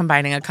like you're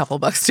combining a couple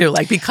books too.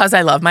 Like, because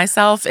I love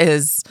myself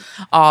is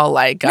all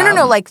like...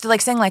 No,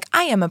 like saying like,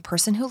 I am a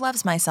person who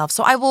loves myself,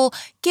 so I will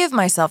give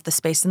myself the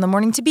space in the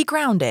morning to be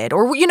grounded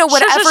or,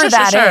 whatever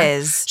that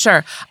is.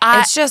 Sure.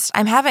 It's just,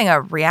 I'm having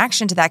a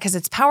reaction to that because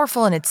it's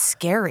powerful and it's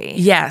scary.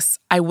 Yes.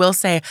 I will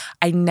say,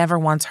 I never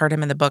once heard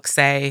him in the book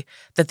say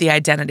that the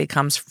identity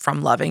comes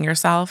from loving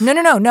yourself.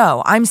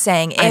 No. I'm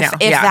saying if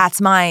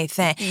that's my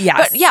thing. Yes.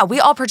 But yeah, we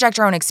all project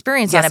our own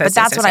experience on it. But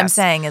that's what I'm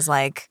saying is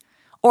like,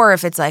 or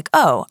if it's like,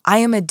 oh, I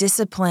am a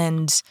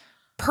disciplined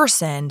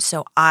person,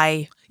 so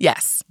I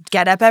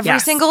get up every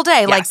single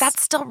day. Like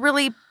that's still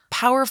really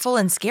powerful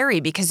and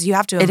scary because you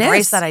have to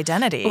embrace that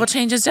identity. Well,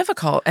 change is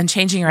difficult and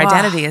changing your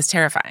identity is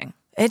terrifying.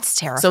 It's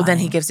terrifying. So then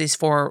he gives these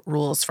 4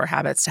 rules for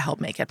habits to help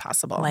make it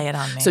possible. Lay it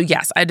on me. So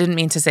yes, I didn't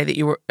mean to say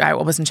that I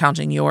wasn't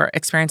challenging your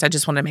experience. I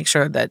just wanted to make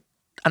sure that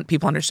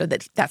people understood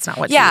that that's not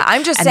what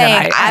I'm just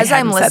saying, as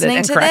I'm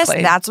listening to this,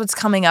 that's what's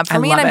coming up for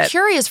me. And I'm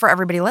curious for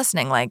everybody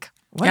listening, like,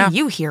 what do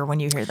you hear when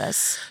you hear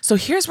this? So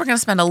we're going to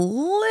spend a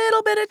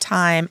little bit of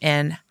time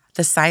in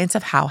the science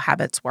of how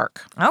habits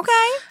work.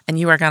 Okay. And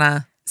you are going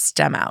to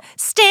STEM out.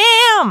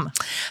 STEM!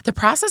 The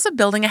process of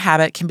building a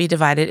habit can be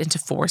divided into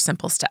 4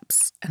 simple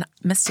steps. And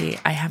Misty,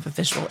 I have a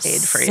visual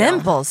aid for you.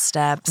 Simple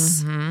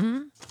steps. Mm-hmm.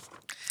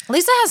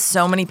 Lisa has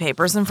so many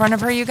papers in front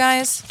of her, you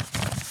guys.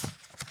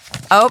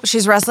 Oh,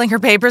 she's wrestling her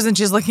papers and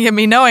she's looking at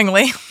me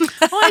knowingly.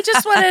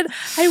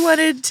 I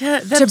wanted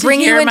to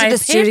bring you into the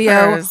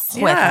studio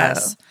with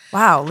us.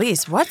 Wow,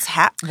 Lise, what's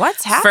happening?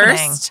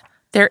 First,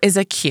 there is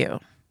a cue.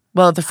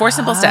 Well, the 4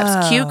 simple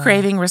steps: cue,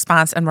 craving,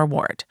 response, and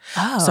reward.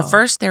 Oh. So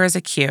first, there is a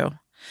cue.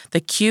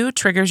 The cue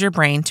triggers your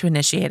brain to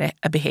initiate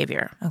a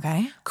behavior.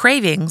 Okay.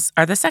 Cravings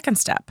are the second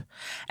step,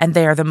 and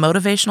they are the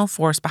motivational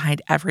force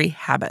behind every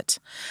habit.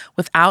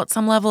 Without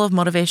some level of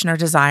motivation or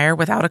desire,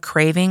 without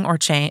craving a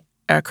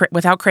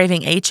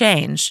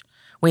change,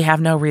 we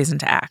have no reason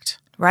to act.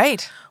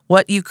 Right.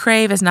 What you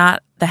crave is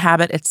not the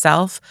habit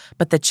itself,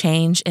 but the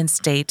change in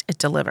state it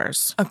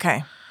delivers.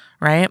 Okay.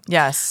 Right?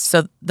 Yes.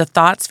 So the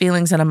thoughts,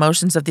 feelings, and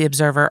emotions of the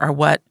observer are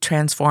what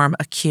transform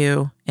a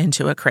cue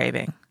into a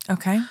craving.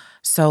 Okay.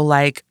 So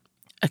like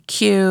a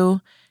cue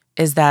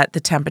is that the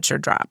temperature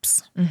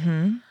drops.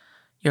 Mm-hmm.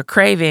 Your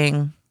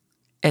craving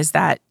is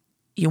that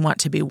you want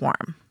to be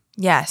warm.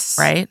 Yes.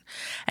 Right?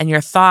 And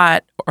your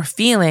thought or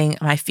feeling,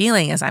 my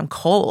feeling is I'm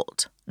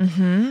cold.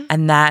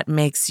 And that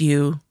makes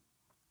you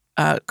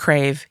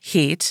crave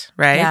heat,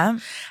 right? Yeah.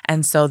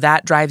 And so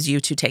that drives you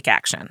to take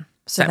action.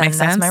 So then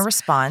that's my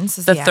response.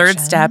 Is the third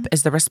action. step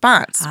is the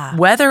response.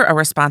 Whether a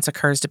response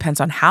occurs depends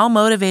on how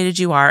motivated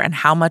you are and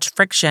how much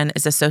friction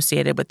is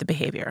associated with the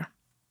behavior.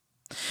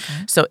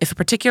 Okay. So if a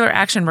particular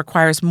action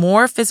requires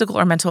more physical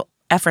or mental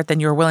effort than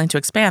you're willing to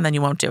expand, then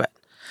you won't do it.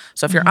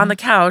 So if you're on the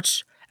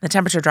couch and the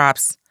temperature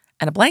drops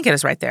and a blanket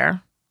is right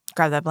there.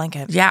 Grab that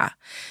blanket. Yeah.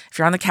 If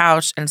you're on the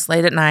couch and it's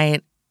late at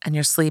night and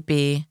you're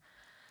sleepy,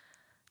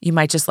 you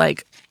might just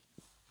like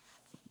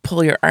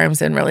pull your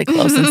arms in really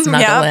close and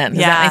snuggle in.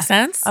 Does that make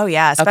sense? Oh,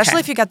 yeah. Especially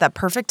if you got that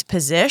perfect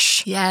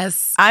position.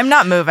 Yes. I'm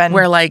not moving.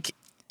 Where like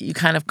you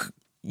kind of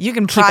you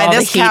can pry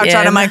this couch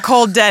out of my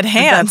cold, dead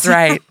hands.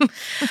 That's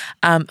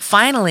right.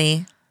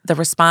 Finally, the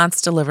response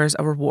delivers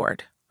a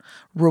reward.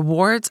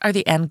 Rewards are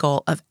the end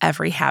goal of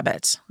every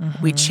habit.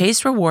 We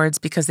chase rewards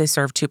because they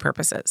serve two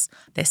purposes.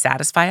 They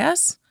satisfy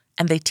us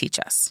and they teach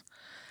us.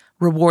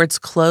 Rewards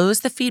close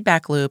the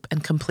feedback loop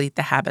and complete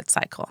the habit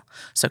cycle.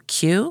 So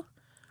cue,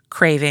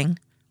 craving,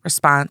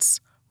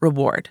 response,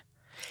 reward.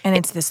 And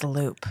it's this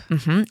loop.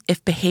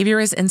 If behavior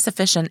is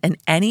insufficient in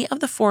any of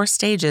the four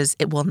stages,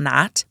 it will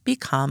not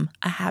become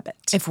a habit.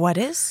 If what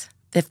is?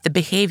 If a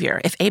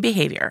behavior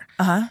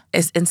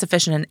is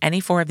insufficient in any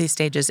four of these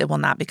stages, it will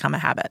not become a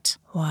habit.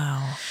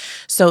 Wow.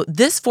 So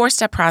this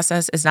 4-step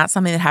process is not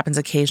something that happens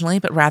occasionally,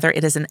 but rather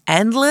it is an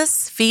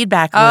endless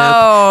feedback loop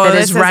that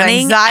is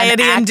running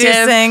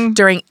anxiety-inducing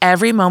during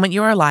every moment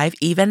you are alive,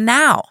 even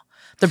now.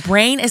 The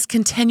brain is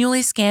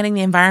continually scanning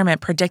the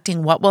environment,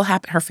 predicting what will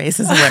happen. Her face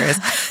is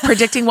hilarious.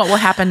 Predicting what will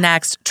happen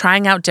next,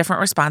 trying out different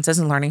responses,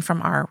 and learning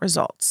from our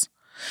results.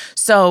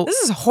 So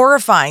this is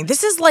horrifying.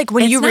 This is like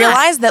when you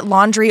realize that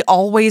laundry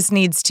always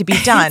needs to be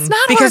done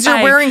because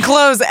you're wearing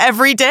clothes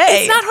every day.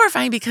 It's not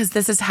horrifying because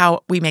this is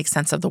how we make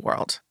sense of the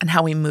world and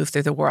how we move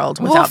through the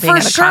world without being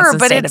in a constant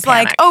but state it's of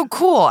panic. like, oh,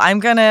 cool.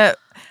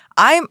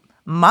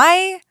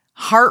 My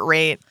heart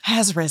rate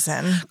has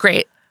risen.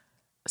 Great.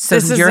 So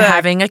you're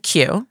having a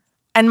cue.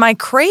 And my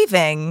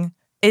craving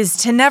is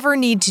to never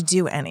need to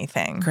do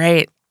anything.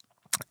 Great.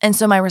 And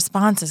so my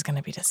response is going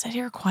to be to sit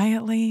here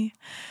quietly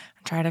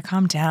and try to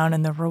calm down.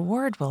 And the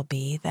reward will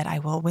be that I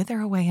will wither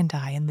away and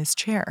die in this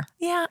chair.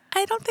 Yeah,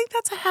 I don't think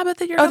that's a habit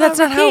that you're going to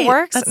repeat. Oh, that's not how it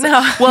works?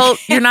 No. Well,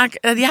 you're not,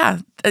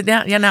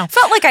 no.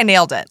 Felt like I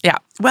nailed it. Yeah,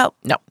 well,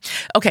 no.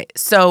 Okay,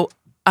 so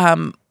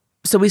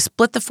we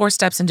split the 4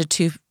 steps into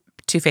two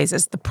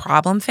phases, the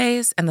problem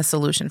phase and the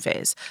solution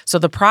phase. So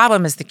the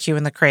problem is the cue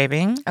and the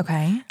craving.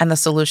 Okay. And the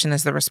solution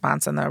is the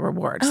response and the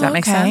reward. Does that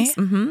make sense?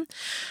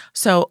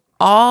 So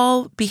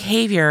all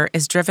behavior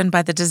is driven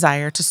by the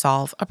desire to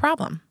solve a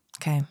problem.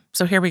 Okay.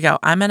 So here we go.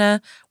 I'm going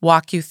to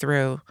walk you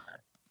through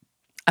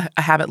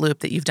a habit loop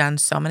that you've done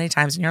so many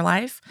times in your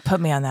life.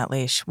 Put me on that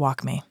leash.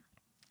 Walk me.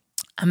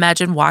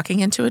 Imagine walking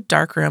into a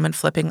dark room and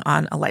flipping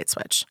on a light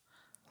switch.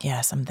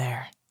 Yes, I'm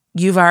there.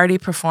 You've already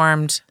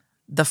performed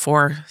the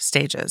 4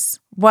 stages.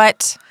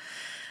 What?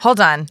 Hold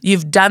on.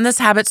 You've done this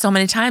habit so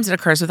many times it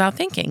occurs without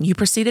thinking. You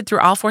proceeded through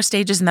all 4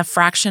 stages in the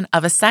fraction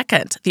of a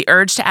second. The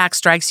urge to act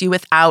strikes you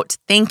without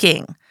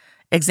thinking.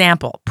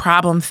 Example,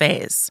 problem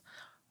phase.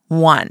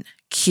 1,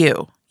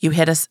 cue. You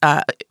hit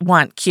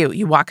 1, cue.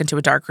 You walk into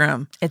a dark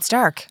room. It's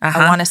dark.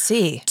 I want to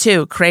see.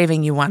 2,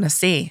 craving. You want to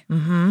see.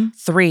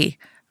 3,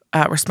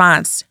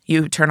 response.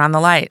 You turn on the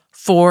light.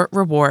 4,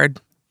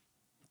 reward.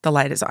 The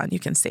light is on. You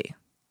can see.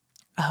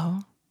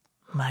 Oh.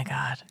 My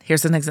God.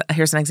 Here's an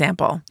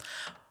example.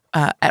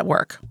 At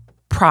work,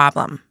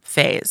 problem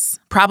phase.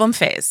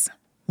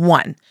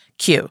 1,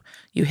 cue.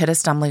 You hit a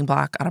stumbling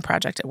block on a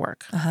project at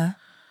work.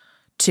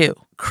 2,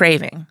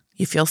 craving.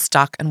 You feel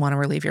stuck and want to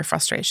relieve your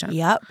frustration.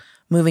 Yep.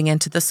 Moving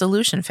into the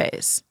solution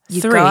phase. You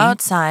 3, go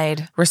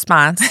outside.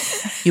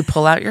 Response. You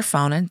pull out your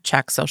phone and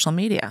check social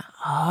media.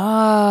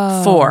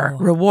 Oh. 4,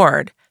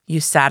 reward.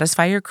 You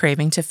satisfy your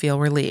craving to feel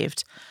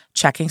relieved.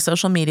 Checking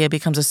social media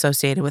becomes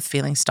associated with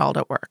feeling stalled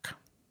at work.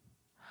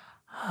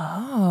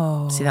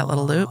 Oh. See that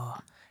little loop?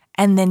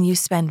 And then you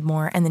spend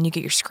more, and then you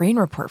get your screen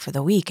report for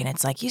the week, and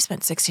it's like, you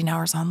spent 16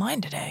 hours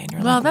online today. And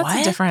you're like,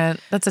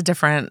 that's a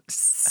different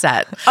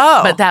set.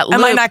 Oh. But that loop,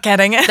 am I not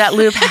getting it? That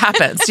loop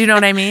happens. Do you know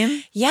what I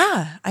mean?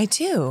 Yeah, I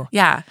do.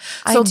 Yeah.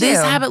 So these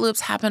habit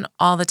loops happen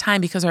all the time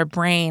because our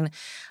brain,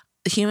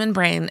 the human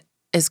brain,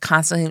 is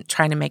constantly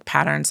trying to make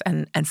patterns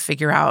and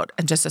figure out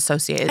and just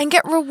associate. And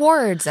get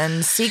rewards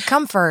and seek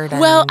comfort.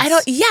 Well,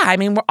 I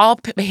mean, we're all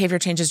behavior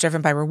change is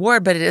driven by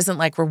reward, but it isn't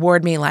like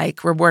reward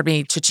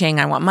me, cha-ching,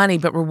 I want money,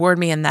 but reward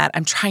me in that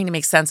I'm trying to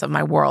make sense of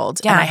my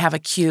world. Yeah. And I have a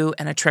cue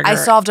and a trigger. I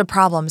solved a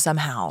problem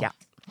somehow. Yeah.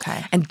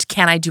 Okay. And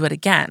can I do it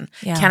again?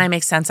 Yeah. Can I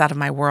make sense out of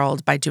my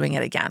world by doing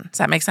it again? Does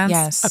that make sense?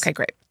 Yes. Okay,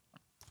 great.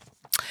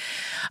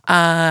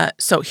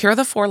 So here are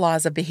the 4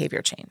 laws of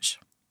behavior change.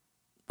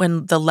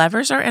 When the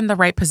levers are in the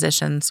right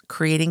positions,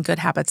 creating good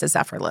habits is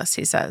effortless,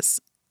 he says.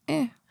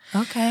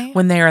 Okay.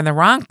 When they are in the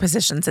wrong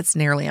positions, it's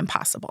nearly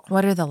impossible.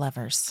 What are the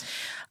levers?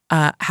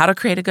 How to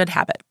create a good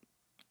habit.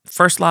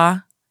 First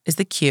law is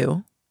the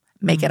cue.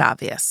 Make it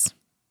obvious.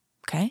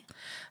 Okay.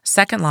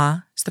 Second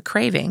law is the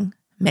craving.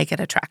 make it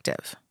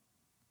attractive.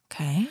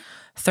 Okay.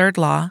 Third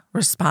law,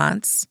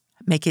 response,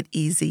 make it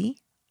easy.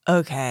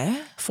 Okay.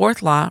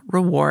 Fourth law,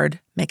 reward,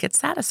 make it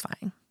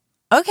satisfying.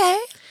 Okay.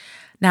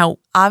 Now,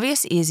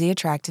 obvious, easy,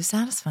 attractive,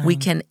 satisfying. we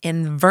can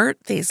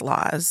invert these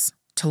laws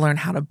to learn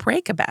how to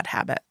break a bad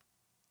habit.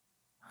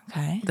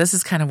 Okay. This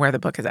is kind of where the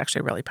book is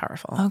actually really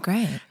powerful. Oh,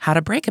 great. How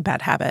to break a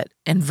bad habit.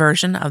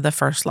 Inversion of the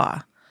first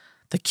law,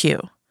 the cue,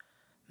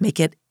 make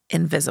it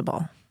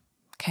invisible.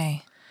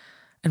 Okay.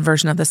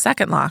 Inversion of the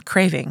second law,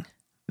 craving,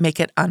 make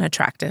it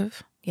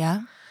unattractive.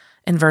 Yeah.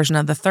 Inversion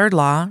of the third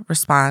law,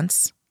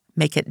 response,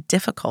 make it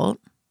difficult.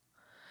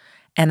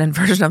 And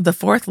inversion of the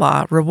fourth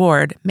law,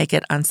 reward, make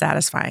it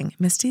unsatisfying.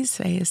 Misty's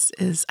face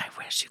is, I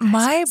wish you guys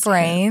My could see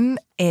brain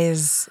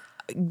is,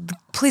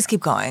 please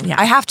keep going. Yeah.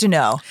 I have to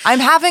know. I'm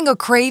having a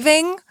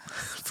craving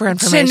for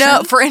information. to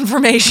know, for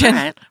information.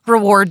 Right.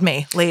 Reward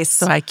me, Lise.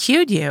 So I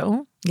cued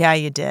you. Yeah,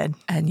 you did.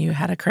 And you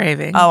had a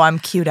craving. Oh, I'm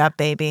queued up,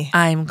 baby.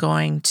 I'm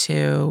going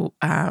to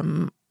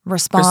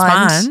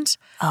respond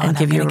and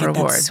give you a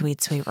reward. That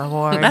sweet, sweet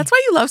reward. That's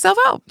why you love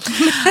self-help.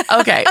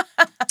 Okay.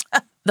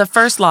 The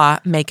first law,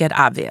 make it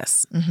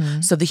obvious.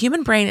 Mm-hmm. So the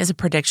human brain is a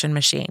prediction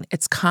machine.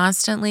 It's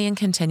constantly and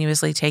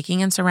continuously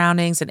taking in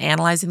surroundings and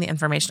analyzing the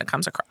information it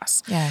comes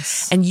across.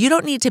 Yes. And you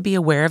don't need to be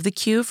aware of the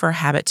cue for a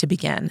habit to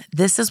begin.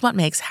 This is what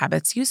makes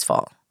habits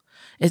useful.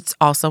 It's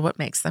also what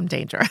makes them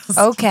dangerous.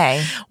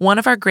 Okay. One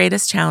of our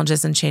greatest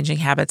challenges in changing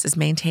habits is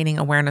maintaining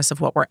awareness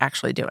of what we're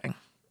actually doing.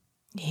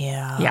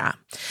 Yeah. Yeah.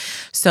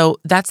 So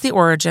that's the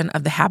origin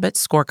of the habit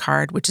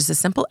scorecard, which is a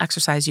simple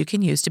exercise you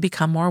can use to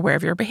become more aware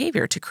of your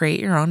behavior, to create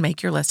your own,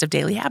 make your list of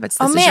daily habits.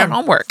 This is your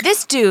homework.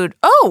 This dude,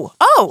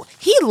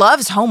 he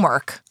loves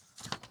homework.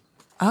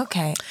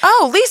 Okay.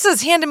 Oh,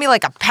 Lisa's handed me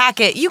like a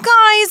packet. You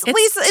guys,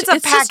 Lisa, it's a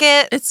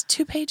packet. It's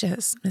 2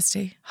 pages,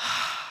 Misty.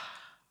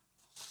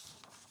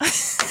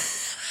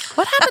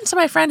 What happened to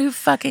my friend who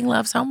fucking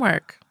loves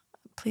homework?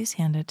 Please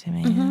hand it to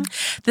me.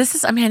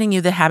 Mm-hmm. I'm handing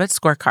you the habit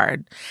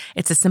scorecard.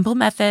 It's a simple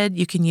method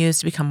you can use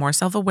to become more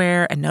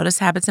self-aware and notice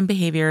habits and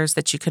behaviors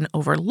that you can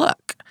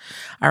overlook.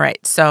 All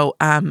right. So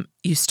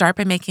you start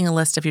by making a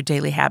list of your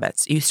daily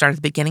habits. You start at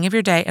the beginning of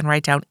your day and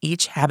write down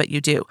each habit you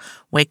do.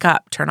 Wake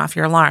up, turn off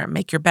your alarm,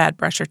 make your bed,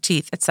 brush your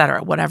teeth,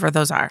 etc., whatever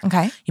those are.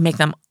 Okay. You make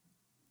them.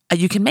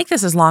 You can make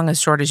this as long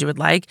as short as you would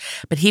like,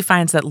 but he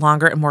finds that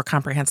longer and more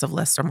comprehensive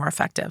lists are more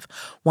effective.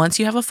 Once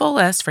you have a full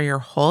list for your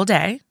whole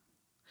day,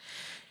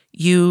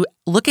 you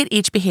look at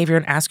each behavior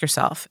and ask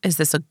yourself, is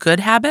this a good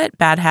habit,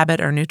 bad habit,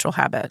 or neutral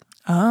habit?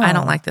 Oh. I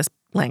don't like this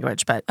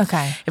language, but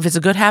okay. If it's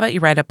a good habit, you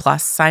write a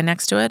plus sign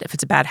next to it. If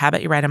it's a bad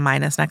habit, you write a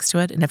minus next to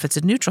it. And if it's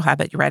a neutral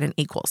habit, you write an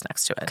equals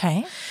next to it. Okay.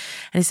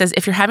 And he says,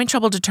 if you're having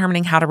trouble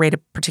determining how to rate a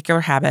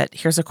particular habit,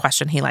 here's a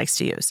question he likes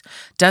to use.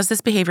 Does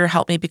this behavior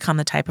help me become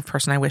the type of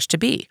person I wish to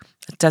be?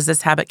 Does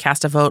this habit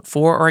cast a vote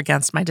for or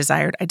against my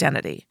desired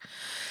identity?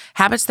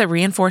 Habits that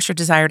reinforce your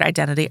desired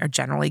identity are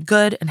generally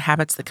good, and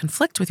habits that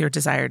conflict with your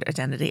desired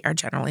identity are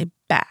generally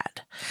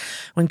bad.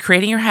 When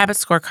creating your habit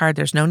scorecard,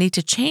 there's no need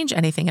to change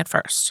anything at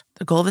first.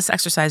 The goal of this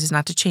exercise is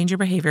not to change your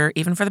behavior,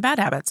 even for the bad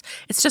habits.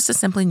 It's just to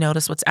simply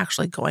notice what's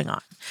actually going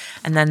on.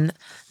 And then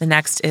the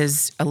next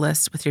is a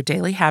list with your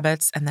daily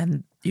habits, and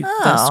then the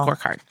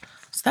scorecard.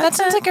 So that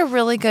sounds like a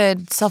really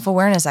good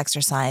self-awareness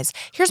exercise.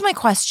 Here's my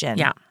question.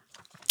 Yeah.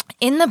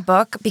 In the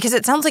book, because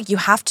it sounds like you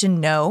have to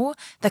know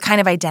the kind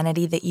of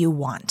identity that you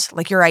want,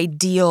 like your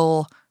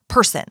ideal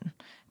person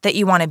that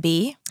you want to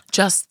be.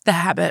 Just the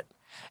habit.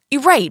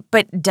 You're right,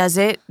 but does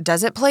it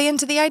play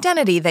into the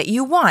identity that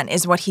you want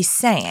is what he's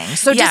saying.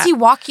 So does he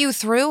walk you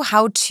through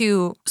how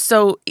to...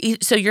 So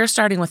you're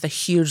starting with a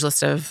huge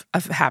list of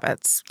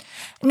habits.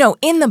 No,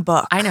 in the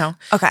book. I know.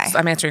 Okay. So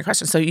I'm answering your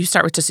question. So you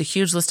start with just a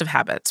huge list of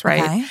habits,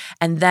 right? Okay.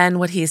 And then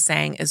what he's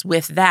saying is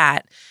with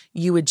that,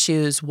 you would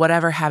choose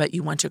whatever habit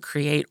you want to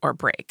create or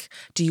break.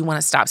 Do you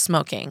want to stop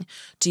smoking?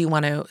 Do you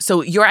want to...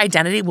 So your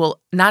identity will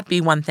not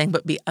be one thing,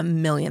 but be a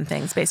million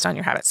things based on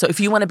your habits. So if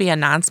you want to be a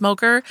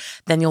non-smoker,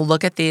 then you'll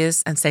look at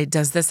these and say,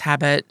 does this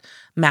habit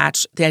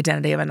match the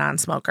identity of a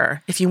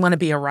non-smoker? If you want to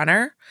be a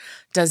runner,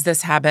 does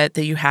this habit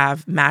that you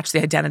have match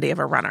the identity of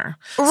a runner?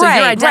 Right, so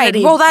your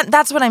identity, right. Well,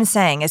 that's what I'm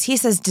saying is he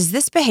says, does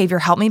this behavior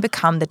help me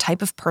become the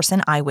type of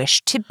person I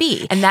wish to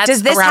be? And that's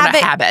does this around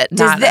a habit,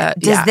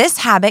 does this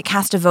habit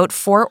cast a vote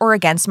for or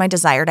against my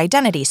desired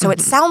identity? So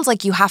it sounds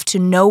like you have to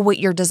know what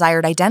your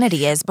desired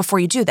identity is before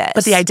you do this.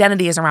 But the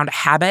identity is around a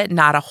habit,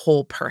 not a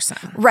whole person.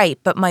 Right,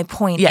 but my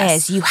point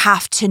is you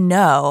have to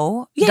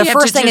know. Yeah, the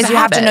first thing is you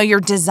have to habit. know your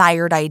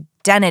desired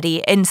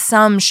identity in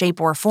some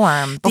shape or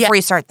form before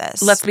you start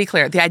this. Let's be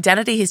clear. The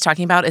identity he's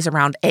talking about is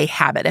around a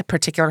habit, a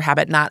particular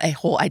habit, not a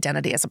whole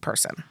identity as a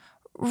person.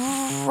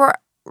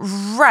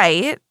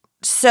 Right.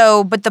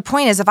 So, but the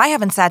point is, if I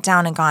haven't sat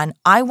down and gone,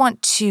 I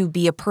want to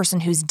be a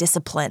person who's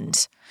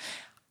disciplined,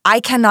 I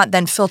cannot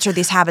then filter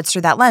these habits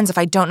through that lens if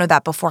I don't know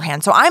that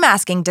beforehand. So I'm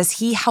asking, does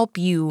he help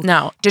you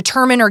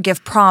determine or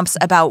give prompts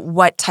about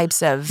what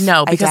types of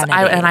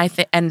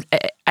identity?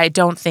 I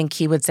don't think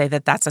he would say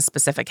that that's a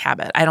specific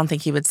habit. I don't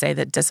think he would say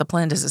that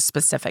disciplined is a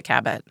specific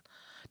habit.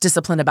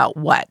 Disciplined about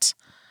what?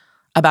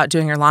 about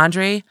doing your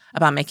laundry,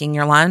 about making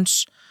your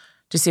lunch.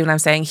 Do you see what I'm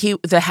saying?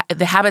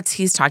 The habits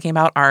he's talking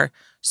about are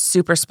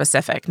super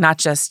specific, not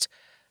just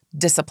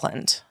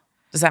disciplined.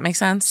 Does that make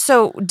sense?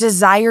 So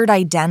desired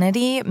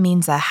identity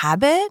means a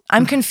habit?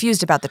 I'm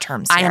confused about the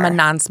terms here. I am a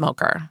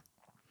non-smoker.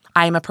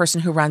 I am a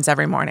person who runs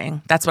every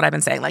morning. That's what I've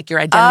been saying. Like your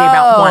identity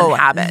about one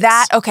habit.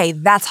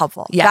 That's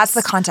helpful. Yes. That's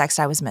the context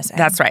I was missing.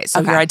 That's right.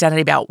 So your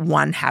identity about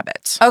one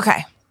habit.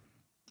 Okay.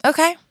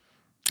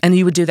 And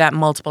you would do that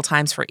multiple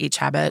times for each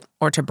habit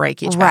or to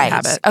break each bad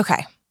habit.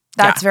 Okay.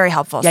 That's very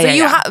helpful.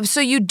 Yeah, so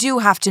you do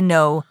have to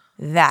know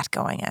that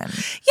going in.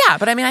 Yeah,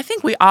 but I mean, I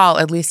think we all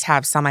at least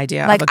have some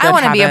idea of a good habit. I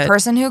want to be a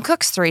person who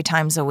cooks 3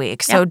 times a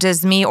week. So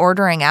does me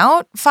ordering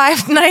out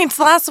 5 nights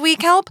last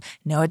week help?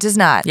 No, it does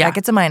not. That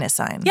gets a minus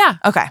sign. Yeah.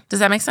 Okay. Does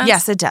that make sense?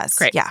 Yes, it does.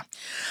 Great. Yeah.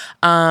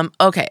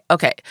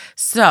 Okay.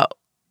 So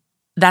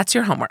that's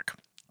your homework.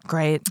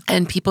 Great.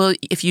 And people,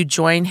 if you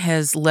join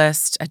his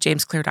list at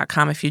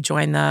jamesclear.com, if you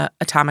join the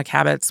Atomic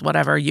Habits,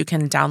 whatever, you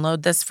can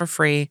download this for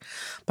free.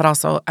 But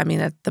also, I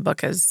mean, the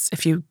book is,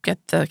 if you get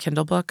the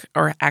Kindle book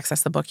or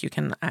access the book, you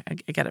can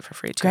get it for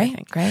free too, I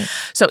think. Great.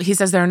 So he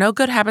says there are no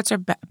good habits or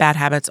bad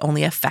habits,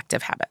 only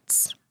effective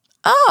habits.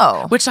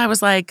 Oh. Which I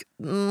was like,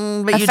 but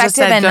you effective just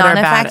said and good or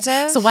non-effective?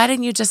 bad. So why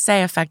didn't you just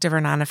say effective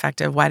or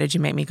non-effective? Why did you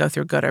make me go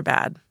through good or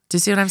bad? Do you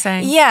see what I'm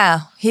saying?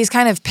 Yeah. He's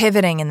kind of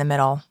pivoting in the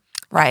middle.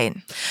 Right.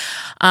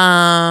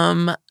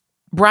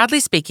 Broadly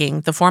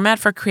speaking, the format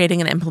for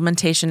creating an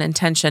implementation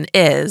intention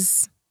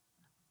is,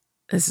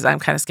 I'm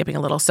kind of skipping a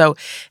little. So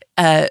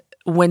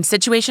when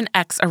situation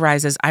X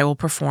arises, I will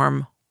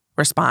perform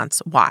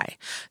response Y.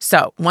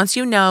 So once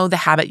you know the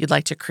habit you'd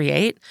like to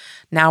create,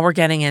 now we're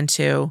getting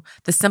into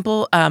the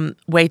simple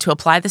way to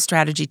apply the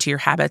strategy to your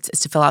habits is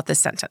to fill out this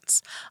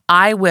sentence.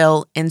 I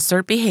will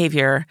insert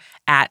behavior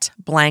at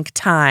blank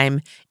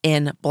time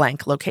in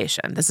blank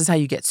location. This is how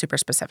you get super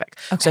specific.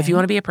 Okay. So if you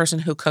want to be a person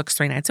who cooks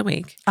 3 nights a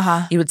week,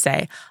 you would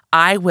say,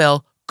 I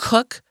will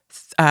cook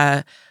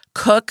on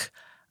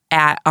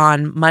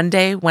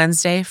Monday,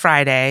 Wednesday,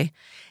 Friday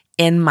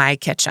in my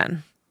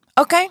kitchen.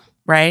 Okay.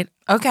 Right?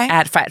 Okay.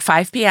 At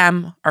 5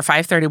 p.m. or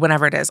 5:30,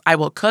 whenever it is, I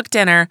will cook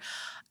dinner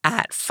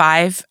at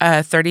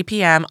 5:30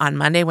 p.m. on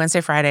Monday, Wednesday,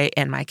 Friday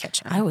in my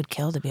kitchen. I would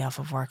kill to be off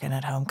of work and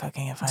at home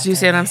cooking at 5:30. Do you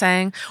see what I'm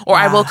saying? Or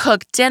I will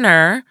cook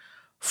dinner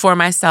for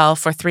myself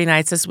for 3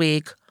 nights this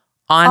week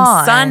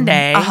on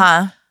Sunday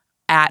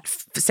at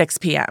 6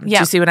 p.m. Do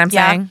you see what I'm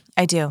saying?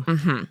 I do.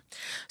 Mm-hmm.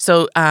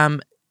 So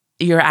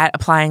you're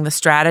applying the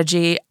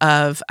strategy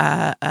of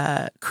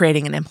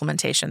creating an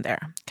implementation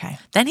there. Okay.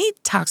 Then he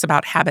talks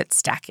about habit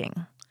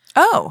stacking.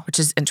 Oh. Which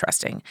is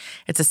interesting.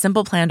 It's a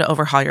simple plan to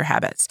overhaul your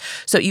habits.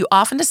 So you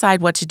often decide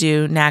what to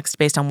do next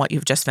based on what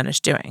you've just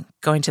finished doing.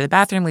 Going to the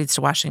bathroom leads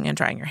to washing and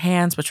drying your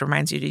hands, which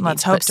reminds you to need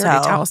to put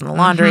dirty towels in the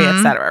laundry,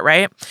 et cetera,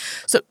 right?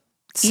 So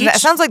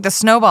that sounds like the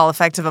snowball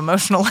effect of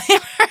emotional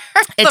labor.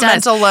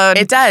 Mental load.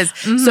 It does.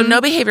 Mm-hmm. So no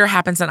behavior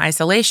happens in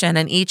isolation,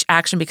 and each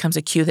action becomes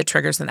a cue that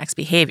triggers the next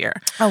behavior.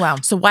 Oh, wow.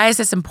 So why is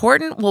this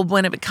important? Well,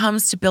 when it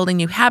comes to building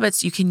new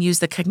habits, you can use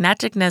the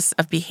connectedness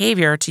of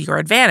behavior to your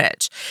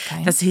advantage.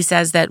 Because he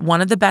says that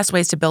one of the best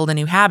ways to build a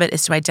new habit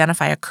is to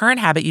identify a current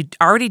habit you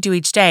already do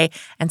each day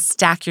and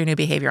stack your new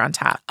behavior on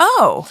top.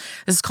 Oh.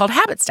 This is called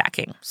habit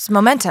stacking. It's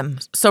momentum.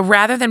 So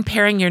rather than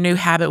pairing your new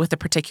habit with a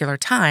particular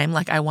time,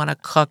 like I want to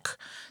cook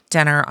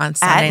dinner on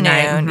Sunday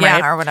night,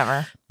 right? Or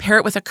whatever. Pair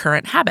it with a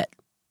current habit.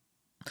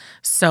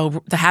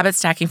 So the habit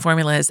stacking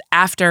formula is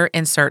after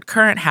insert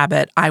current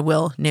habit, I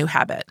will new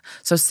habit.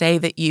 So say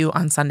that you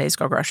on Sundays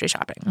go grocery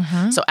shopping.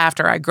 Mm-hmm. So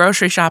after I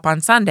grocery shop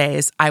on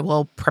Sundays, I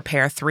will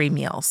prepare 3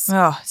 meals.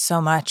 Oh, so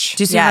much.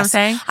 Do you see what I'm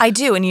saying? I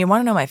do. And you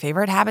want to know my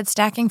favorite habit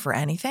stacking for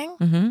anything?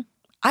 Mm-hmm.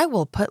 I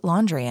will put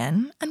laundry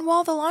in, and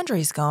while the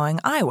laundry's going,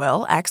 I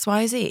will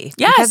XYZ.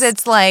 Yes. Because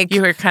it's like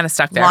you were kind of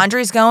stuck there.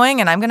 Laundry's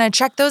going, and I'm going to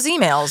check those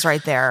emails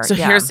right there. So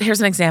here's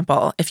an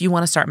example. If you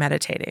want to start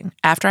meditating,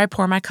 after I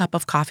pour my cup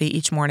of coffee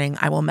each morning,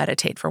 I will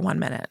meditate for 1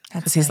 minute.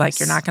 Because he's like,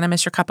 you're not going to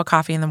miss your cup of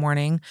coffee in the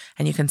morning,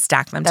 and you can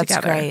stack them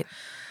together. That's great.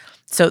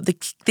 So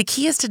the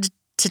key is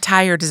to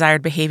tie your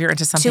desired behavior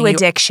into something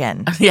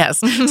addiction. Yes,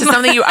 to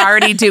something you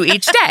already do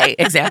each day.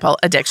 Example,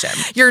 addiction.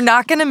 You're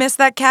not going to miss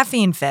that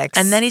caffeine fix.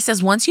 And then he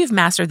says, once you've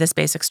mastered this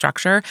basic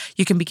structure,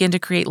 you can begin to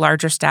create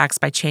larger stacks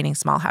by chaining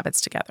small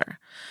habits together.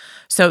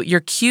 So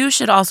your cue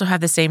should also have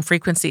the same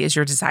frequency as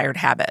your desired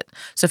habit.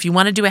 So if you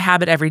want to do a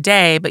habit every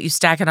day, but you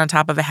stack it on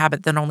top of a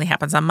habit that only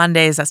happens on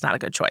Mondays, that's not a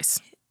good choice.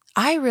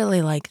 I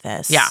really like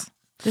this. Yeah.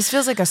 This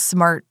feels like a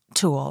smart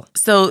tool.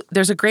 So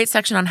there's a great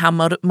section on how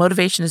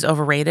motivation is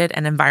overrated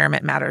and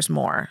environment matters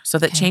more. So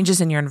that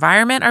changes in your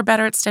environment are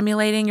better at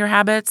stimulating your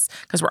habits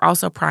because we're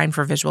also primed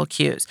for visual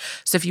cues.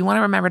 So if you want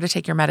to remember to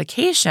take your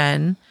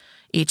medication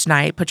each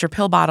night, put your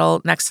pill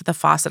bottle next to the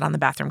faucet on the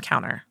bathroom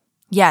counter.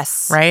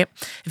 Yes. Right?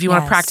 If you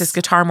want to practice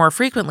guitar more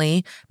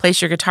frequently, place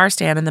your guitar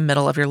stand in the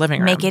middle of your living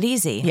room. Make it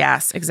easy.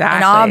 Yes, exactly.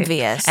 And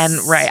obvious. And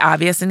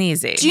obvious and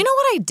easy. Do you know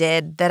what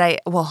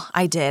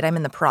I did I'm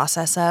in the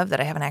process of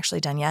that I haven't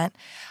actually done yet?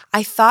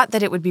 I thought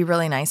that it would be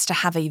really nice to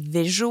have a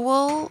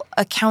visual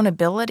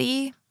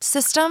accountability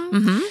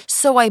system.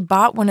 So I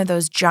bought one of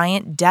those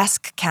giant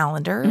desk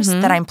calendars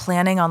that I'm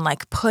planning on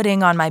like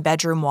putting on my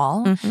bedroom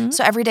wall.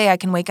 So every day I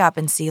can wake up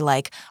and see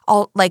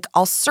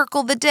I'll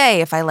circle the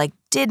day if I like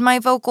did my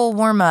vocal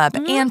warm up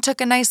and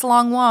took a nice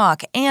long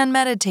walk and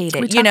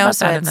meditated. We talk about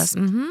that in this.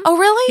 Oh,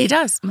 really? He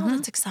does. Oh,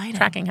 that's exciting.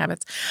 Tracking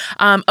habits.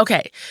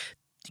 Okay.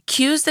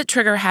 Cues that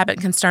trigger a habit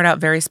can start out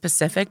very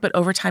specific, but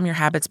over time your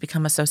habits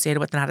become associated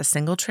with not a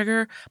single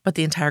trigger, but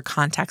the entire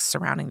context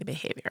surrounding the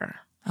behavior.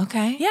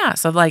 Okay. Yeah.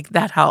 So like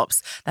that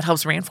helps. That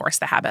helps reinforce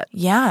the habit.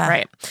 Yeah.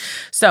 Right.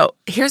 So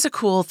here's a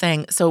cool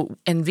thing. So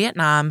in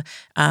Vietnam,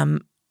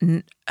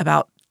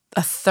 about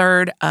a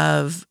third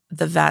of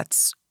the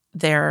vets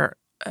there,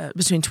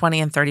 between 20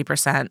 and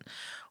 30%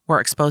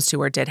 were exposed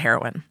to or did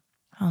heroin.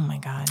 Oh my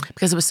God.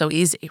 Because it was so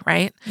easy,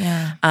 right?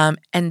 Yeah.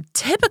 And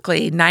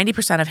typically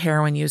 90% of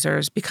heroin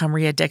users become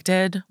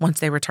re-addicted once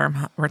they return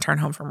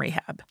home from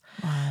rehab.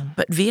 Wow.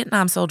 But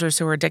Vietnam soldiers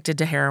who were addicted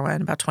to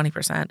heroin, about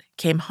 20%,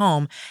 came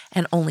home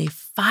and only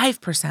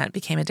 5%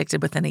 became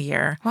addicted within a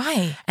year.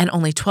 Why? And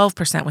only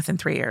 12% within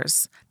 3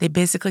 years. They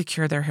basically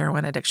cured their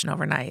heroin addiction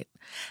overnight.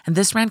 And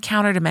this ran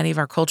counter to many of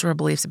our cultural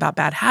beliefs about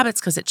bad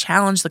habits because it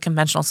challenged the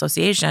conventional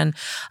association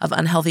of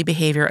unhealthy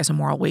behavior as a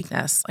moral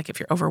weakness. Like if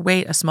you're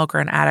overweight, a smoker,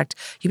 an addict,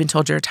 you've been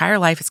told your entire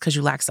life it's because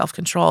you lack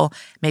self-control.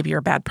 Maybe you're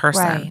a bad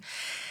person. Right.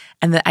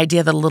 And the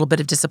idea that a little bit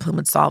of discipline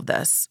would solve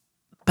this.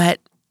 But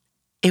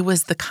it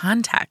was the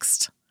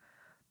context.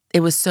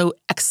 It was so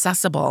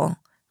accessible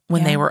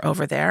when they were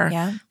over there.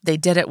 Yeah. They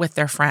did it with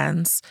their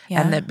friends.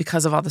 Yeah. And that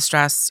because of all the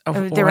stress or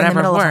They were in the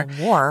middle of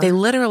a war. they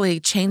literally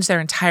changed their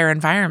entire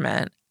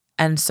environment.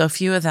 And so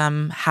few of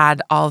them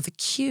had all the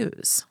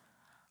cues.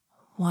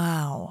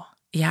 Wow.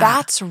 Yeah.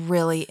 That's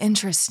really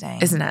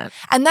interesting. Isn't it?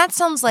 And that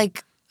sounds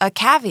like a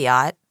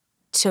caveat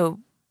to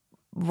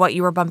what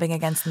you were bumping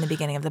against in the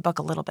beginning of the book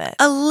a little bit.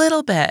 A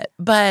little bit,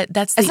 but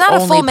that's the It's not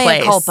only a full place.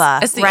 mea culpa,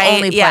 It's the right?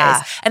 only place.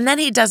 Yeah. And then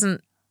he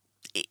doesn't.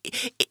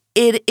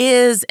 It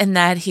is in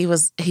that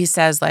he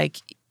says like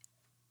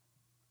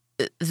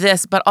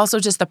this, but also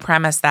just the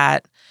premise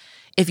that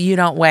if you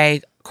don't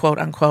weigh quote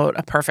unquote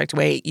a perfect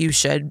weight, you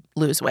should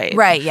lose weight.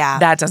 Right. Yeah.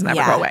 That doesn't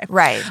ever go away.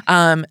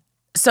 Right.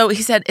 So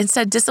he said,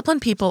 instead,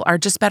 disciplined people are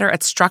just better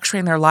at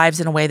structuring their lives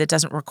in a way that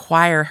doesn't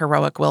require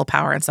heroic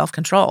willpower and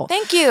self-control.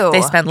 Thank you.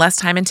 They spend less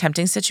time in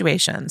tempting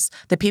situations.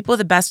 The people with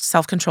the best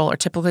self-control are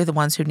typically the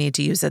ones who need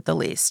to use it the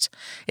least.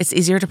 It's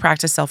easier to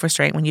practice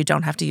self-restraint when you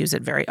don't have to use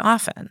it very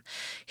often.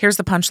 Here's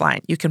the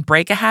punchline. You can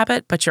break a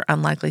habit, but you're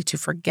unlikely to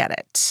forget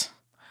it.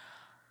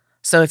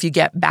 So if you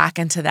get back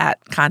into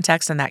that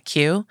context and that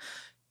cue,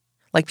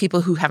 like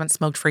people who haven't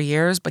smoked for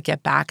years but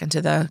get back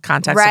into the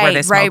context of where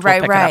they smoked will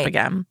pick it up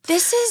again.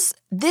 This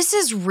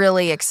is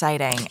really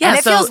exciting. Yeah, and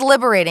it feels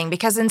liberating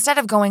because instead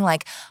of going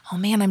like, oh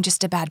man, I'm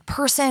just a bad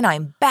person,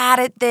 I'm bad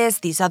at this,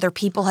 these other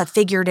people have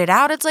figured it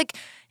out, it's like,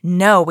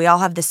 no, we all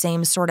have the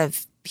same sort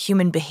of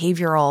human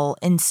behavioral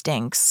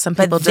instincts. Some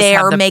people but just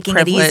have they're the making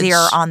it easier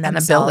on and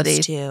themselves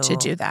ability to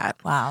do that.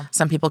 Wow.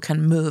 Some people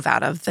can move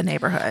out of the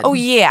neighborhood. Oh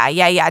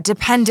yeah.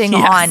 Depending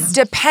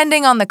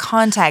on the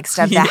context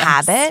of the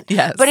habit.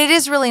 Yes. But it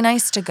is really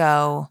nice to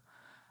go,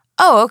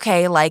 oh,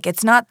 okay, like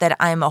it's not that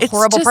I'm a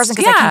horrible person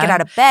because I can't get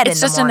out of bed in the morning.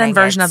 It's just an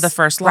inversion of the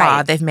first law.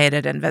 Right. They've made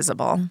it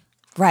invisible.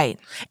 Right.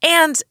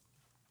 And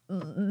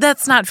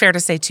that's not fair to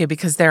say too,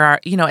 because there are,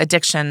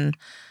 addiction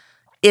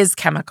is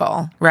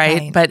chemical,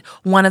 right? But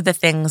one of the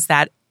things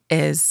that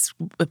is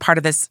part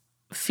of this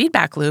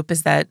feedback loop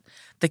is that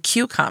the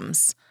cue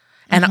comes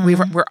and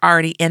we're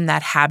already in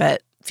that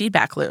habit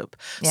feedback loop.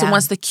 Yeah. So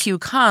once the cue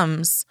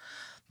comes,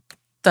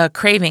 the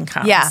craving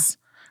comes. Yeah.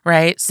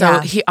 Right?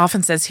 So he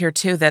often says here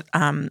too that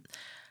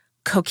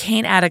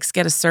cocaine addicts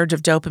get a surge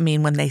of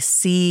dopamine when they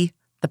see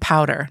the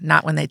powder,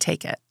 not when they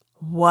take it.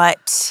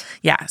 What?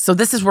 Yeah. So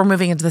we're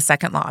moving into the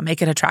second law,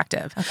 make it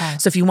attractive. Okay.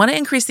 So if you want to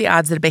increase the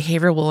odds that a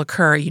behavior will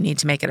occur, you need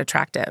to make it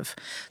attractive.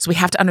 So we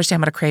have to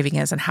understand what a craving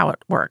is and how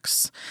it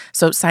works.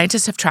 So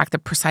scientists have tracked the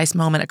precise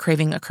moment a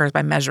craving occurs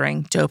by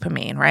measuring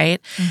dopamine,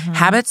 right? Mm-hmm.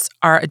 Habits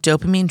are a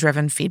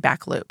dopamine-driven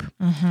feedback loop.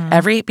 Mm-hmm.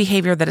 Every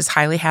behavior that is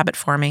highly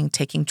habit-forming,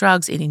 taking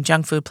drugs, eating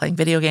junk food, playing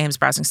video games,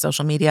 browsing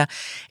social media,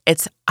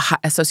 it's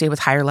associated with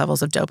higher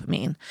levels of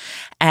dopamine.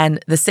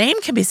 And the same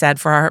can be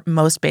said for our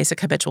most basic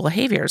habitual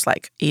behaviors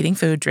like eating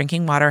food,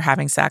 drinking water,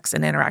 having sex,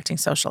 and interacting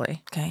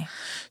socially. Okay.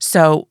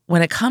 So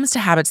when it comes to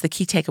habits, the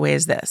key takeaway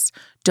is this.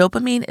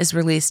 Dopamine is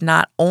released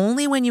not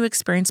only when you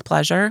experience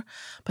pleasure,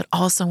 but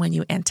also when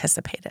you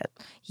anticipate it.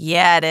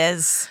 Yeah, it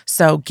is.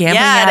 So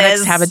gambling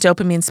addicts have a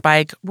dopamine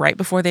spike right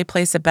before they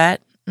place a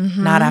bet,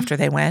 not after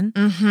they win.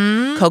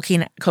 Mm-hmm.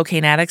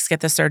 Cocaine addicts get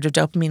the surge of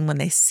dopamine when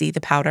they see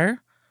the powder,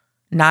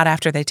 not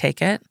after they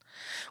take it.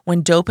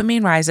 When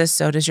dopamine rises,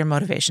 so does your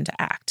motivation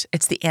to act.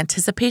 It's the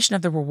anticipation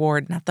of the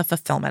reward, not the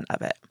fulfillment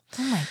of it.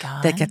 Oh my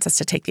God. That gets us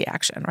to take the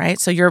action, right?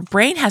 So your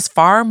brain has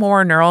far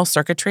more neural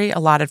circuitry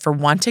allotted for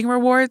wanting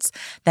rewards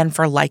than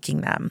for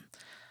liking them.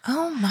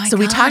 Oh my God. So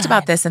we talked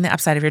about this in The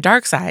Upside of Your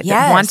Dark Side.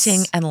 Yes. That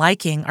wanting and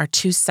liking are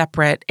two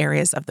separate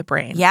areas of the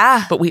brain.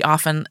 Yeah. But we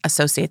often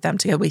associate them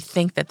together. We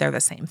think that they're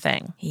the same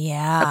thing.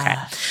 Yeah.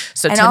 Okay.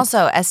 So and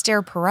also,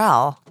 Esther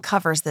Perel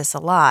covers this a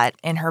lot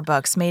in her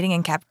books, Mating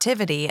in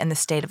Captivity and the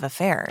State of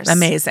Affairs.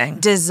 Amazing.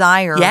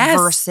 Desire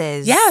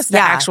versus... Yes, the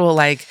actual,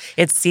 like,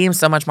 it seems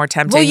so much more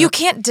tempting. Well, you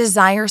can't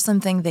desire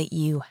something that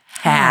you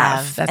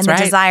have. That's and right.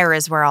 the desire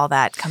is where all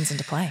that comes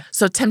into play.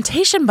 So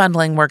temptation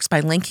bundling works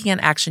by linking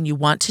an action you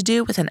want to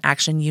do with an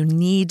action you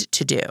need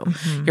to do.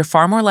 Mm-hmm. You're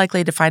far more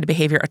likely to find a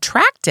behavior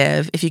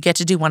attractive if you get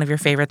to do one of your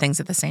favorite things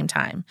at the same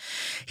time.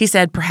 He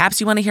said, perhaps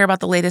you want to hear about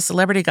the latest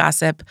celebrity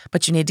gossip,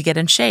 but you need to get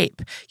in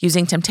shape.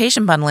 Using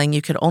temptation bundling,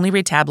 you could only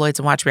read tabloids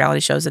and watch reality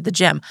shows at the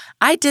gym.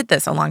 I did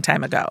this a long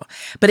time ago,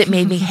 but it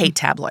made me hate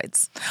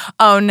tabloids.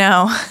 Oh,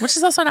 no. Which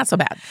is also not so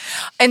bad.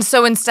 And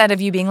so instead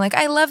of you being like,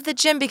 I love the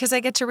gym because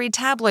I get to read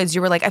tabloids,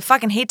 you were like, I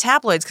fucking hate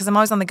tabloids because I'm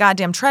always on the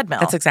goddamn treadmill.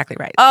 That's exactly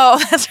right.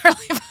 Oh, that's really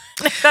fun.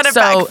 That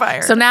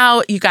backfired. So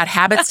now you got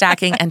habit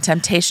stacking and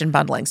temptation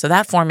bundling. So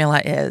that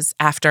formula is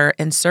after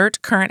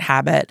insert current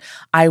habit,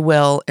 I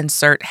will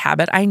insert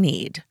habit I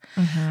need.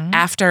 Mm-hmm.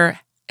 After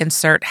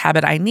insert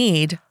habit I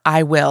need,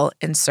 I will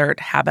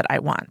insert habit I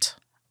want.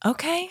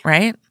 Okay.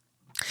 Right?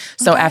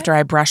 So after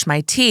I brush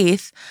my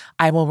teeth,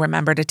 I will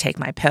remember to take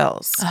my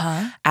pills.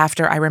 Uh-huh.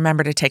 After I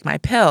remember to take my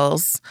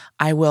pills,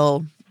 I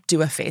will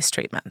do a face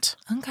treatment.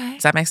 Okay.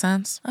 Does that make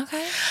sense?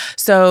 Okay.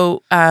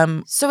 So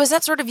is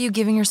that sort of you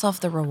giving yourself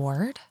the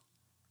reward?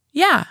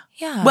 Yeah.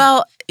 Yeah.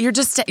 Well, you're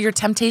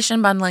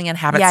temptation bundling and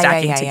habit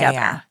stacking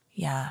together.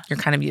 Yeah. You're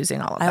kind of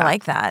using all of that. I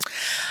like that.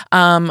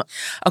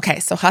 Okay,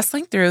 so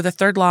hustling through the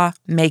third law,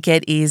 make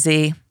it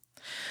easy.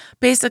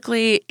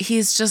 Basically,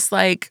 he's just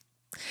like,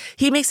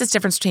 he makes this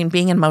difference between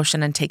being in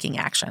motion and taking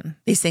action.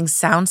 These things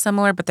sound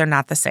similar, but they're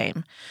not the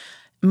same.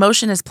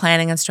 Motion is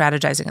planning and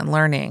strategizing and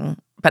learning,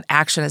 but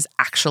action is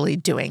actually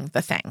doing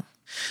the thing.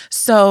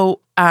 So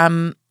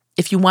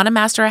if you want to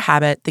master a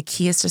habit, the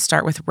key is to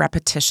start with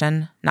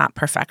repetition, not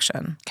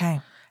perfection.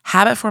 Okay.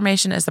 Habit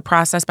formation is the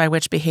process by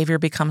which behavior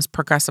becomes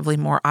progressively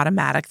more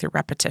automatic through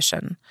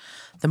repetition.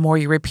 The more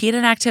you repeat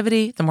an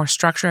activity, the more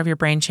structure of your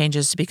brain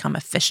changes to become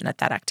efficient at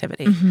that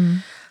activity. Mm-hmm.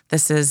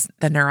 This is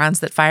the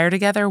neurons that fire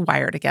together,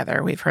 wire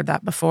together. We've heard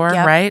that before,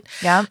 right?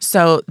 Yeah.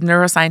 So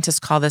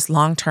neuroscientists call this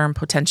long-term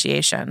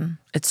potentiation.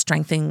 It's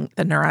strengthening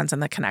the neurons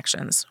and the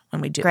connections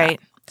when we do that.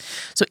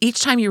 So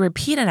each time you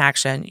repeat an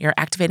action, you're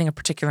activating a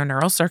particular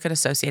neural circuit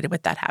associated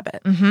with that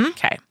habit. Mm-hmm.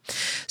 Okay.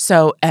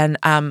 So, and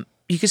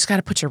you just got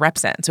to put your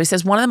reps in. So he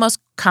says, one of the most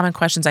common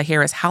questions I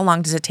hear is, how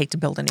long does it take to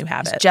build a new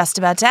habit? Just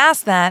about to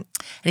ask that.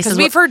 Because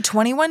we've heard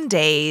 21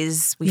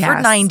 days. We've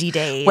heard 90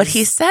 days. What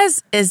he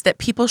says is that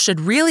people should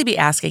really be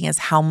asking is,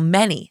 how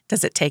many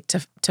does it take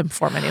to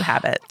form a new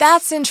habit?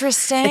 That's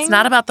interesting. It's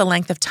not about the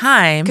length of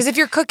time. Because if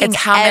you're cooking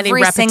how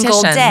every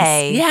single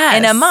day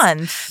in a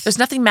month. There's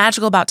nothing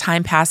magical about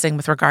time passing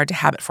with regard to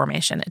habit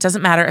formation. It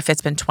doesn't matter if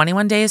it's been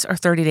 21 days or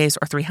 30 days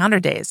or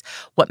 300 days.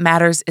 What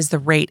matters is the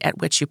rate at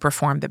which you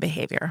perform the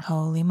behavior.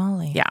 Holy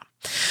moly. Yeah.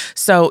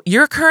 So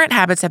your current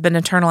habits have been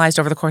internalized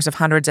over the course of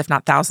hundreds, if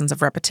not thousands,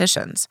 of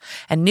repetitions.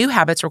 And new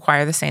habits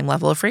require the same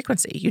level of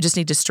frequency. You just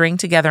need to string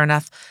together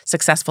enough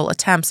successful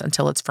attempts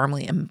until it's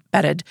firmly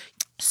embedded.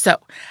 So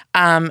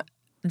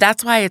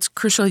that's why it's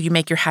crucial you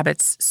make your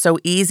habits so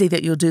easy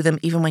that you'll do them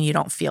even when you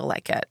don't feel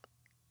like it.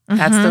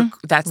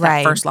 That's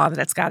that first law, that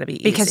it's got to be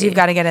easy. Because you've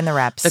got to get in the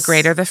reps. The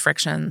greater the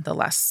friction, the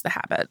less the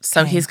habit.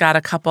 So he's got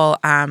a couple,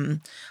 I'll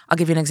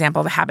give you an example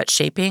of the habit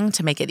shaping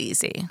to make it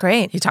easy.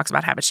 Great. He talks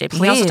about habit shaping.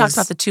 Please. He also talks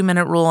about the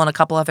 2-minute rule and a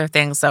couple other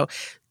things. So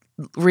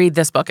read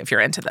this book if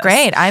you're into this.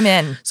 Great, I'm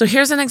in. So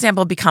here's an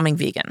example of becoming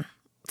vegan.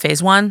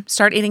 Phase 1,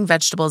 start eating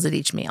vegetables at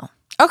each meal.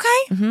 Okay.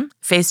 Mm-hmm.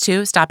 Phase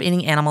 2, stop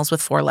eating animals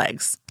with 4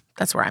 legs.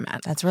 That's where I'm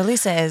at. That's where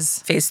Lisa is.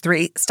 Phase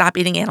 3, stop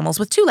eating animals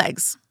with 2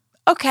 legs.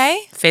 Okay.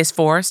 Phase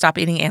 4, stop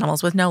eating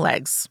animals with no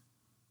legs.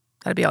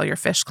 That'd be all your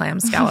fish,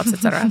 clams, scallops,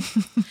 etc.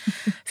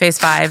 Phase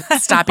 5,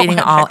 stop eating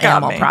all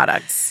animal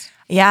products.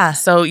 Yeah.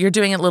 So you're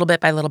doing it little bit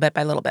by little bit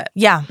by little bit.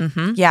 Yeah.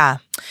 Mm-hmm. Yeah.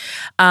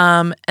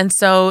 And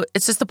so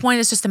it's just, the point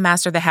is just to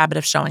master the habit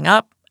of showing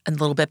up, and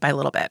little bit by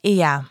little bit.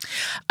 Yeah.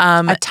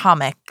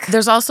 Atomic.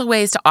 There's also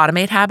ways to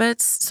automate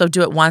habits. So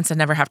do it once and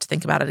never have to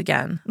think about it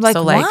again. Like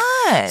so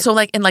what? So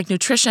like in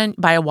nutrition,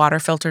 buy a water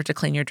filter to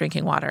clean your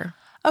drinking water.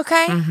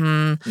 Okay.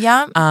 Mm-hmm.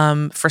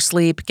 Yeah. For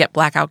sleep, get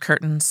blackout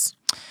curtains.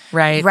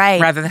 Right.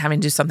 Rather than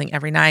having to do something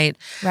every night.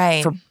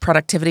 Right. For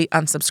productivity,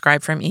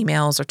 unsubscribe from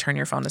emails or turn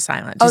your phone to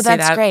silent. Oh,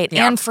 that's great.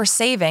 Yeah. And for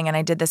saving, and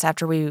I did this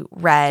after we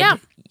read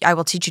I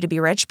Will Teach You to Be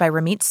Rich by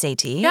Ramit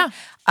Sethi. Yeah.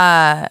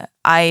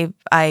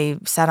 I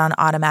set on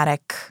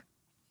automatic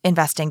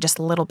investing, just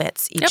little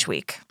bits each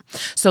week.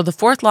 So the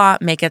 4th law,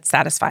 make it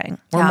satisfying.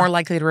 We're more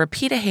likely to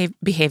repeat a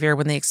behavior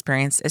when the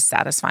experience is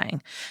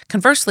satisfying.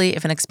 Conversely,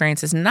 if an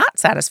experience is not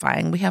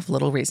satisfying, we have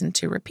little reason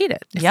to repeat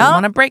it if we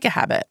want to break a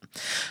habit.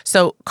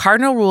 So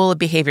cardinal rule of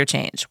behavior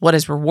change. What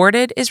is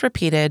rewarded is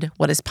repeated.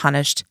 What is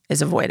punished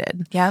is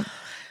avoided. Yeah.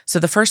 So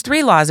the first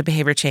 3 laws of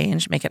behavior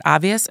change: make it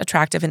obvious,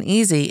 attractive, and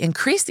easy,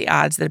 increase the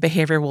odds that a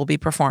behavior will be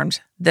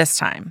performed this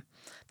time.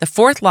 The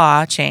 4th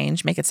law,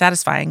 change, make it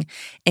satisfying,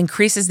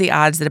 increases the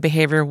odds that a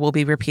behavior will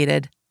be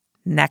repeated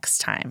next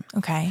time.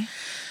 Okay.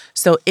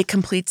 So it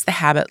completes the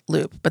habit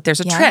loop. But there's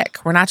a trick.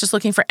 We're not just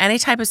looking for any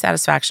type of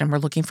satisfaction. We're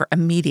looking for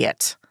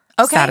immediate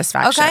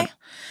satisfaction. Okay.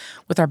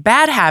 With our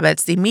bad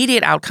habits, the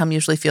immediate outcome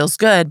usually feels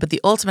good, but the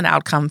ultimate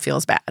outcome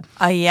feels bad.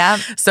 Yeah.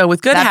 So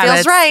with good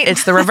habits, feels right.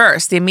 It's the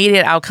reverse. The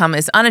immediate outcome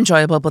is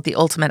unenjoyable, but the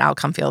ultimate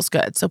outcome feels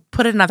good. So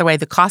put it another way,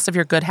 the cost of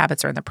your good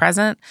habits are in the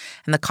present,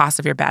 and the cost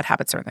of your bad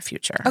habits are in the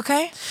future.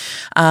 Okay.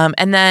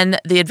 And then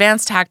the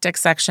advanced tactics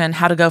section,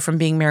 how to go from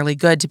being merely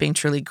good to being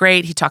truly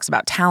great. He talks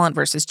about talent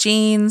versus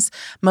genes,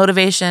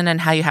 motivation, and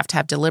how you have to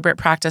have deliberate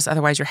practice.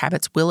 Otherwise, your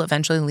habits will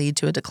eventually lead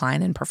to a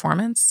decline in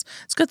performance.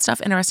 It's good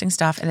stuff, interesting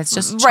stuff, and it's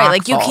just right.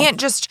 Like you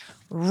can't just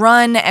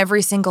run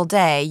every single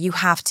day. You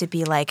have to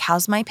be like,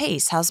 how's my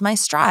pace? How's my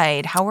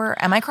stride?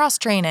 Am I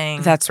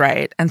cross-training? That's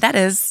right. And that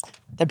is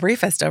the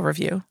briefest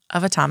overview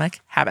of Atomic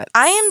Habits.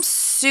 I am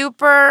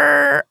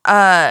super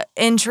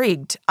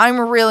intrigued. I'm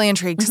really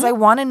intrigued because I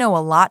want to know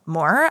a lot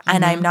more.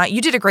 And I'm not,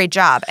 you did a great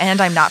job.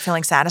 And I'm not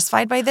feeling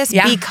satisfied by this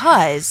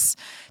because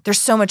there's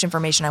so much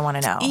information I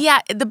want to know. Yeah,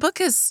 the book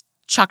is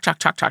chock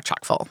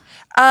full.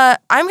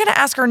 I'm going to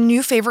ask our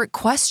new favorite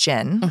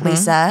question,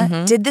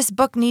 Lisa. Did this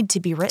book need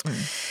to be written?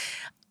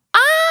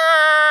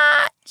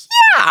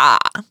 Yeah,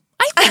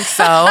 I think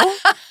so.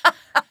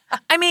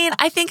 I mean,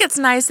 I think it's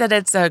nice that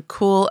it's a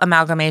cool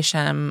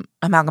amalgamation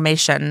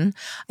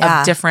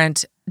of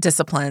different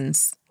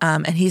disciplines.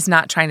 And he's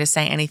not trying to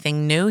say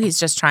anything new. He's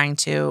just trying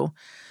to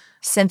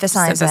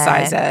synthesize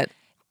it.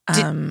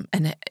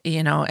 And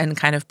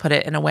kind of put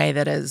it in a way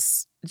that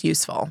is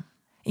useful.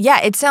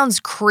 Yeah, it sounds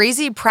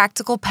crazy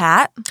practical,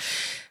 Pat.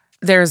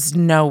 There's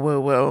no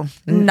woo-woo.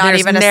 Not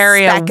even a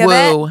speck of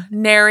it?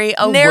 Nary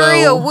a woo.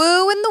 Nary a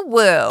woo in the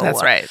woo.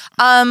 That's right.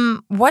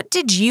 What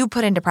did you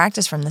put into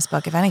practice from this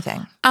book, if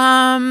anything?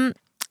 I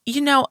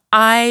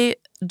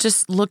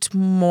just looked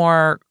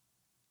more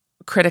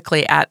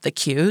critically at the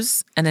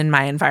cues and in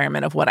my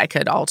environment of what I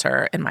could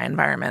alter in my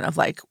environment of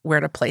like where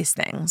to place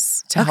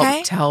things to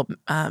help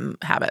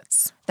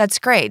habits. That's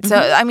great. So,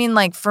 I mean,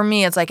 like for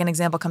me, it's like an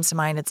example comes to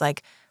mind. It's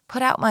like,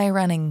 put out my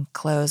running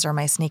clothes or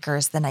my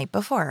sneakers the night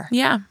before.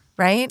 Yeah.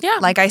 Right? Yeah.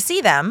 Like I see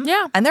them.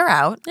 Yeah. And they're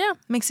out. Yeah.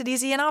 Makes it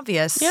easy and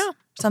obvious. Yeah.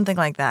 Something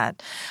like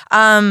that.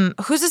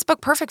 Who's this book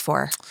perfect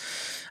for?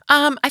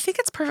 I think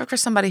it's perfect for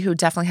somebody who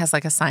definitely has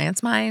like a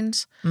science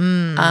mind.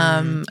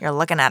 You're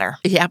looking at her.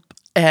 Yep.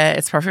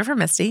 It's perfect for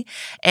Misty.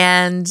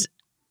 And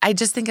I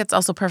just think it's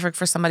also perfect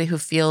for somebody who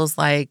feels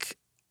like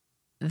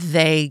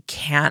they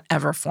can't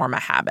ever form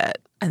a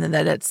habit and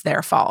that it's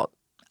their fault.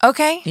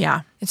 Okay.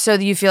 Yeah. So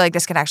you feel like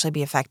this could actually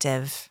be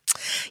effective?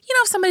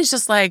 If somebody's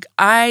just like,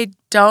 I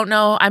don't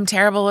know, I'm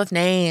terrible with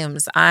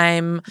names.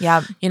 And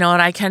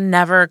I can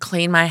never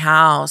clean my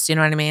house. You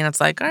know what I mean?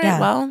 It's like, all right,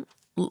 well,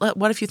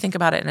 what if you think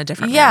about it in a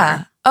different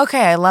manner?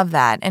 Okay, I love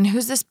that. And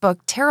who's this book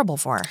terrible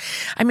for?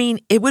 I mean,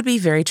 it would be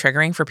very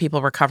triggering for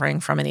people recovering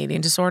from an eating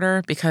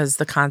disorder because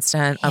the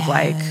constant of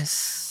like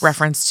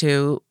reference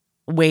to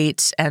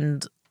weight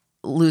and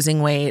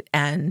losing weight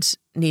and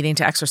needing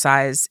to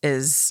exercise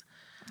is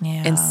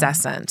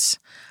incessant.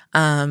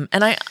 And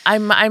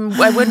I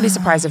wouldn't be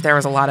surprised if there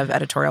was a lot of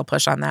editorial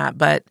push on that,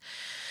 but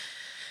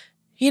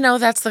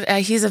that's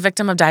he's a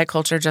victim of diet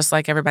culture just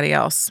like everybody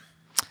else.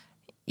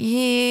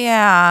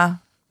 Yeah,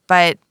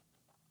 but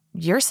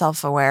you're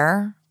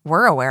self-aware.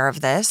 We're aware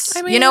of this.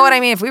 I mean, you know what I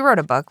mean? If we wrote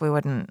a book, we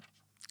wouldn't.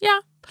 Yeah.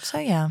 So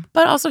yeah.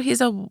 But also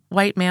he's a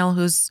white male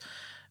who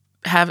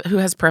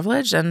has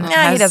privilege and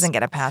he doesn't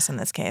get a pass in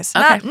this case.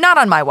 Okay. Not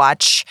on my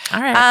watch. All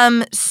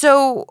right.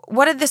 So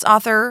what did this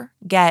author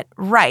get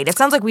right? It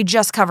sounds like we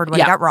just covered what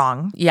he got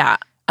wrong. Yeah.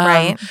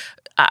 Right.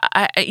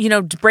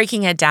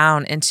 Breaking it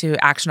down into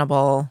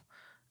actionable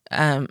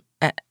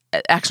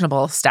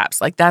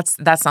steps. Like that's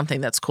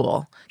something that's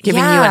cool.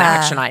 Giving you an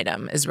action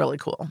item is really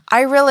cool.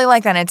 I really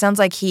like that. It sounds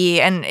like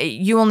and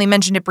you only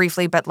mentioned it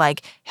briefly, but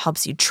like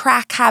helps you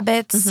track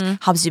habits,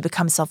 helps you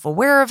become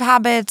self-aware of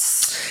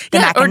habits, the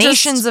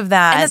machinations of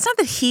that. And it's not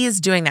that he's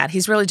doing that.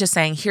 He's really just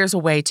saying, here's a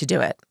way to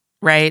do it.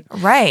 Right?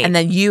 Right. And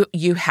then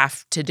you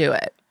have to do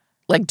it.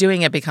 Like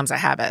doing it becomes a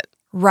habit.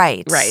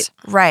 Right.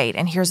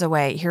 And here's a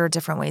way. Here are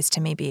different ways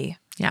to maybe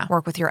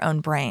work with your own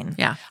brain.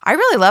 Yeah. I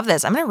really love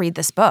this. I'm going to read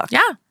this book.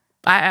 Yeah.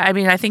 I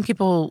mean, I think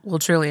people will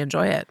truly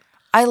enjoy it.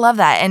 I love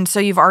that. And so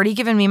you've already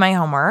given me my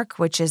homework,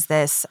 which is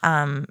this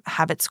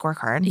habit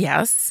scorecard.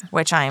 Yes.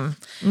 Which I'm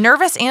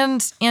nervous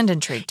and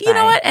intrigued by. You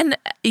know what? And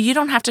you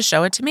don't have to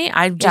show it to me.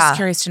 I'm just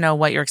curious to know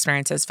what your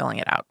experience is filling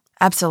it out.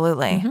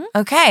 Absolutely.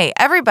 Okay,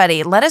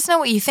 everybody, let us know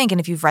what you think. And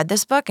if you've read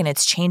this book and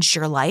it's changed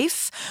your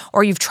life,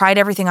 or you've tried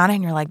everything on it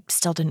and you're like,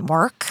 still didn't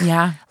work.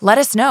 Yeah. Let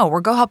us know.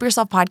 We're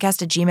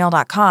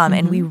gohelpyourselfpodcast@gmail.com.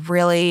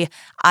 And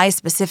I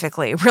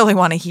specifically really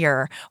want to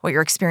hear what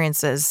your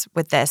experience is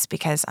with this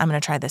because I'm going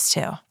to try this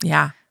too.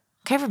 Yeah.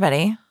 Okay,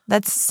 everybody.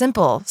 That's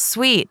simple,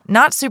 sweet,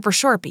 not super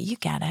short, but you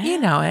get it. You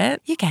know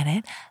it. You get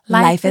it.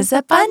 Life is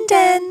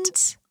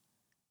abundant.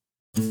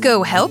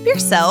 Go Help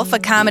Yourself, a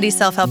comedy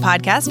self-help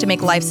podcast to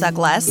make life suck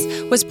less,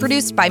 was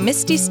produced by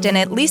Misty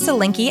Stinnett, Lisa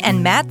Linky,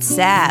 and Matt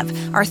Sav.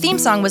 Our theme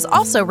song was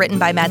also written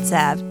by Matt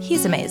Sav.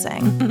 He's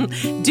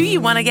amazing. Do you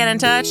want to get in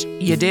touch?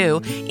 You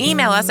do.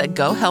 Email us at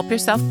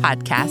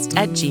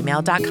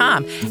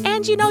gohelpyourselfpodcast@gmail.com.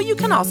 And you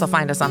can also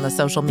find us on the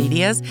social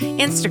medias,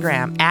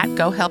 Instagram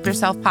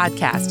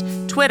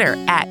 @GoHelpYourselfPodcast, Twitter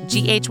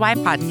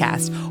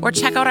 @GHYPodcast, or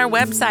check out our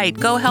website,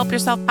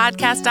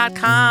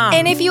 gohelpyourselfpodcast.com.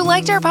 And if you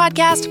liked our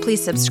podcast,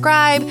 please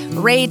subscribe,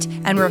 rate,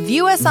 and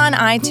review us on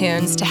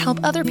iTunes to help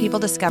other people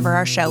discover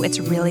our show. It's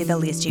really the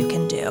least you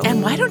can do.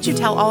 And why don't you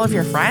tell all of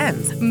your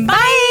friends?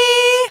 Bye!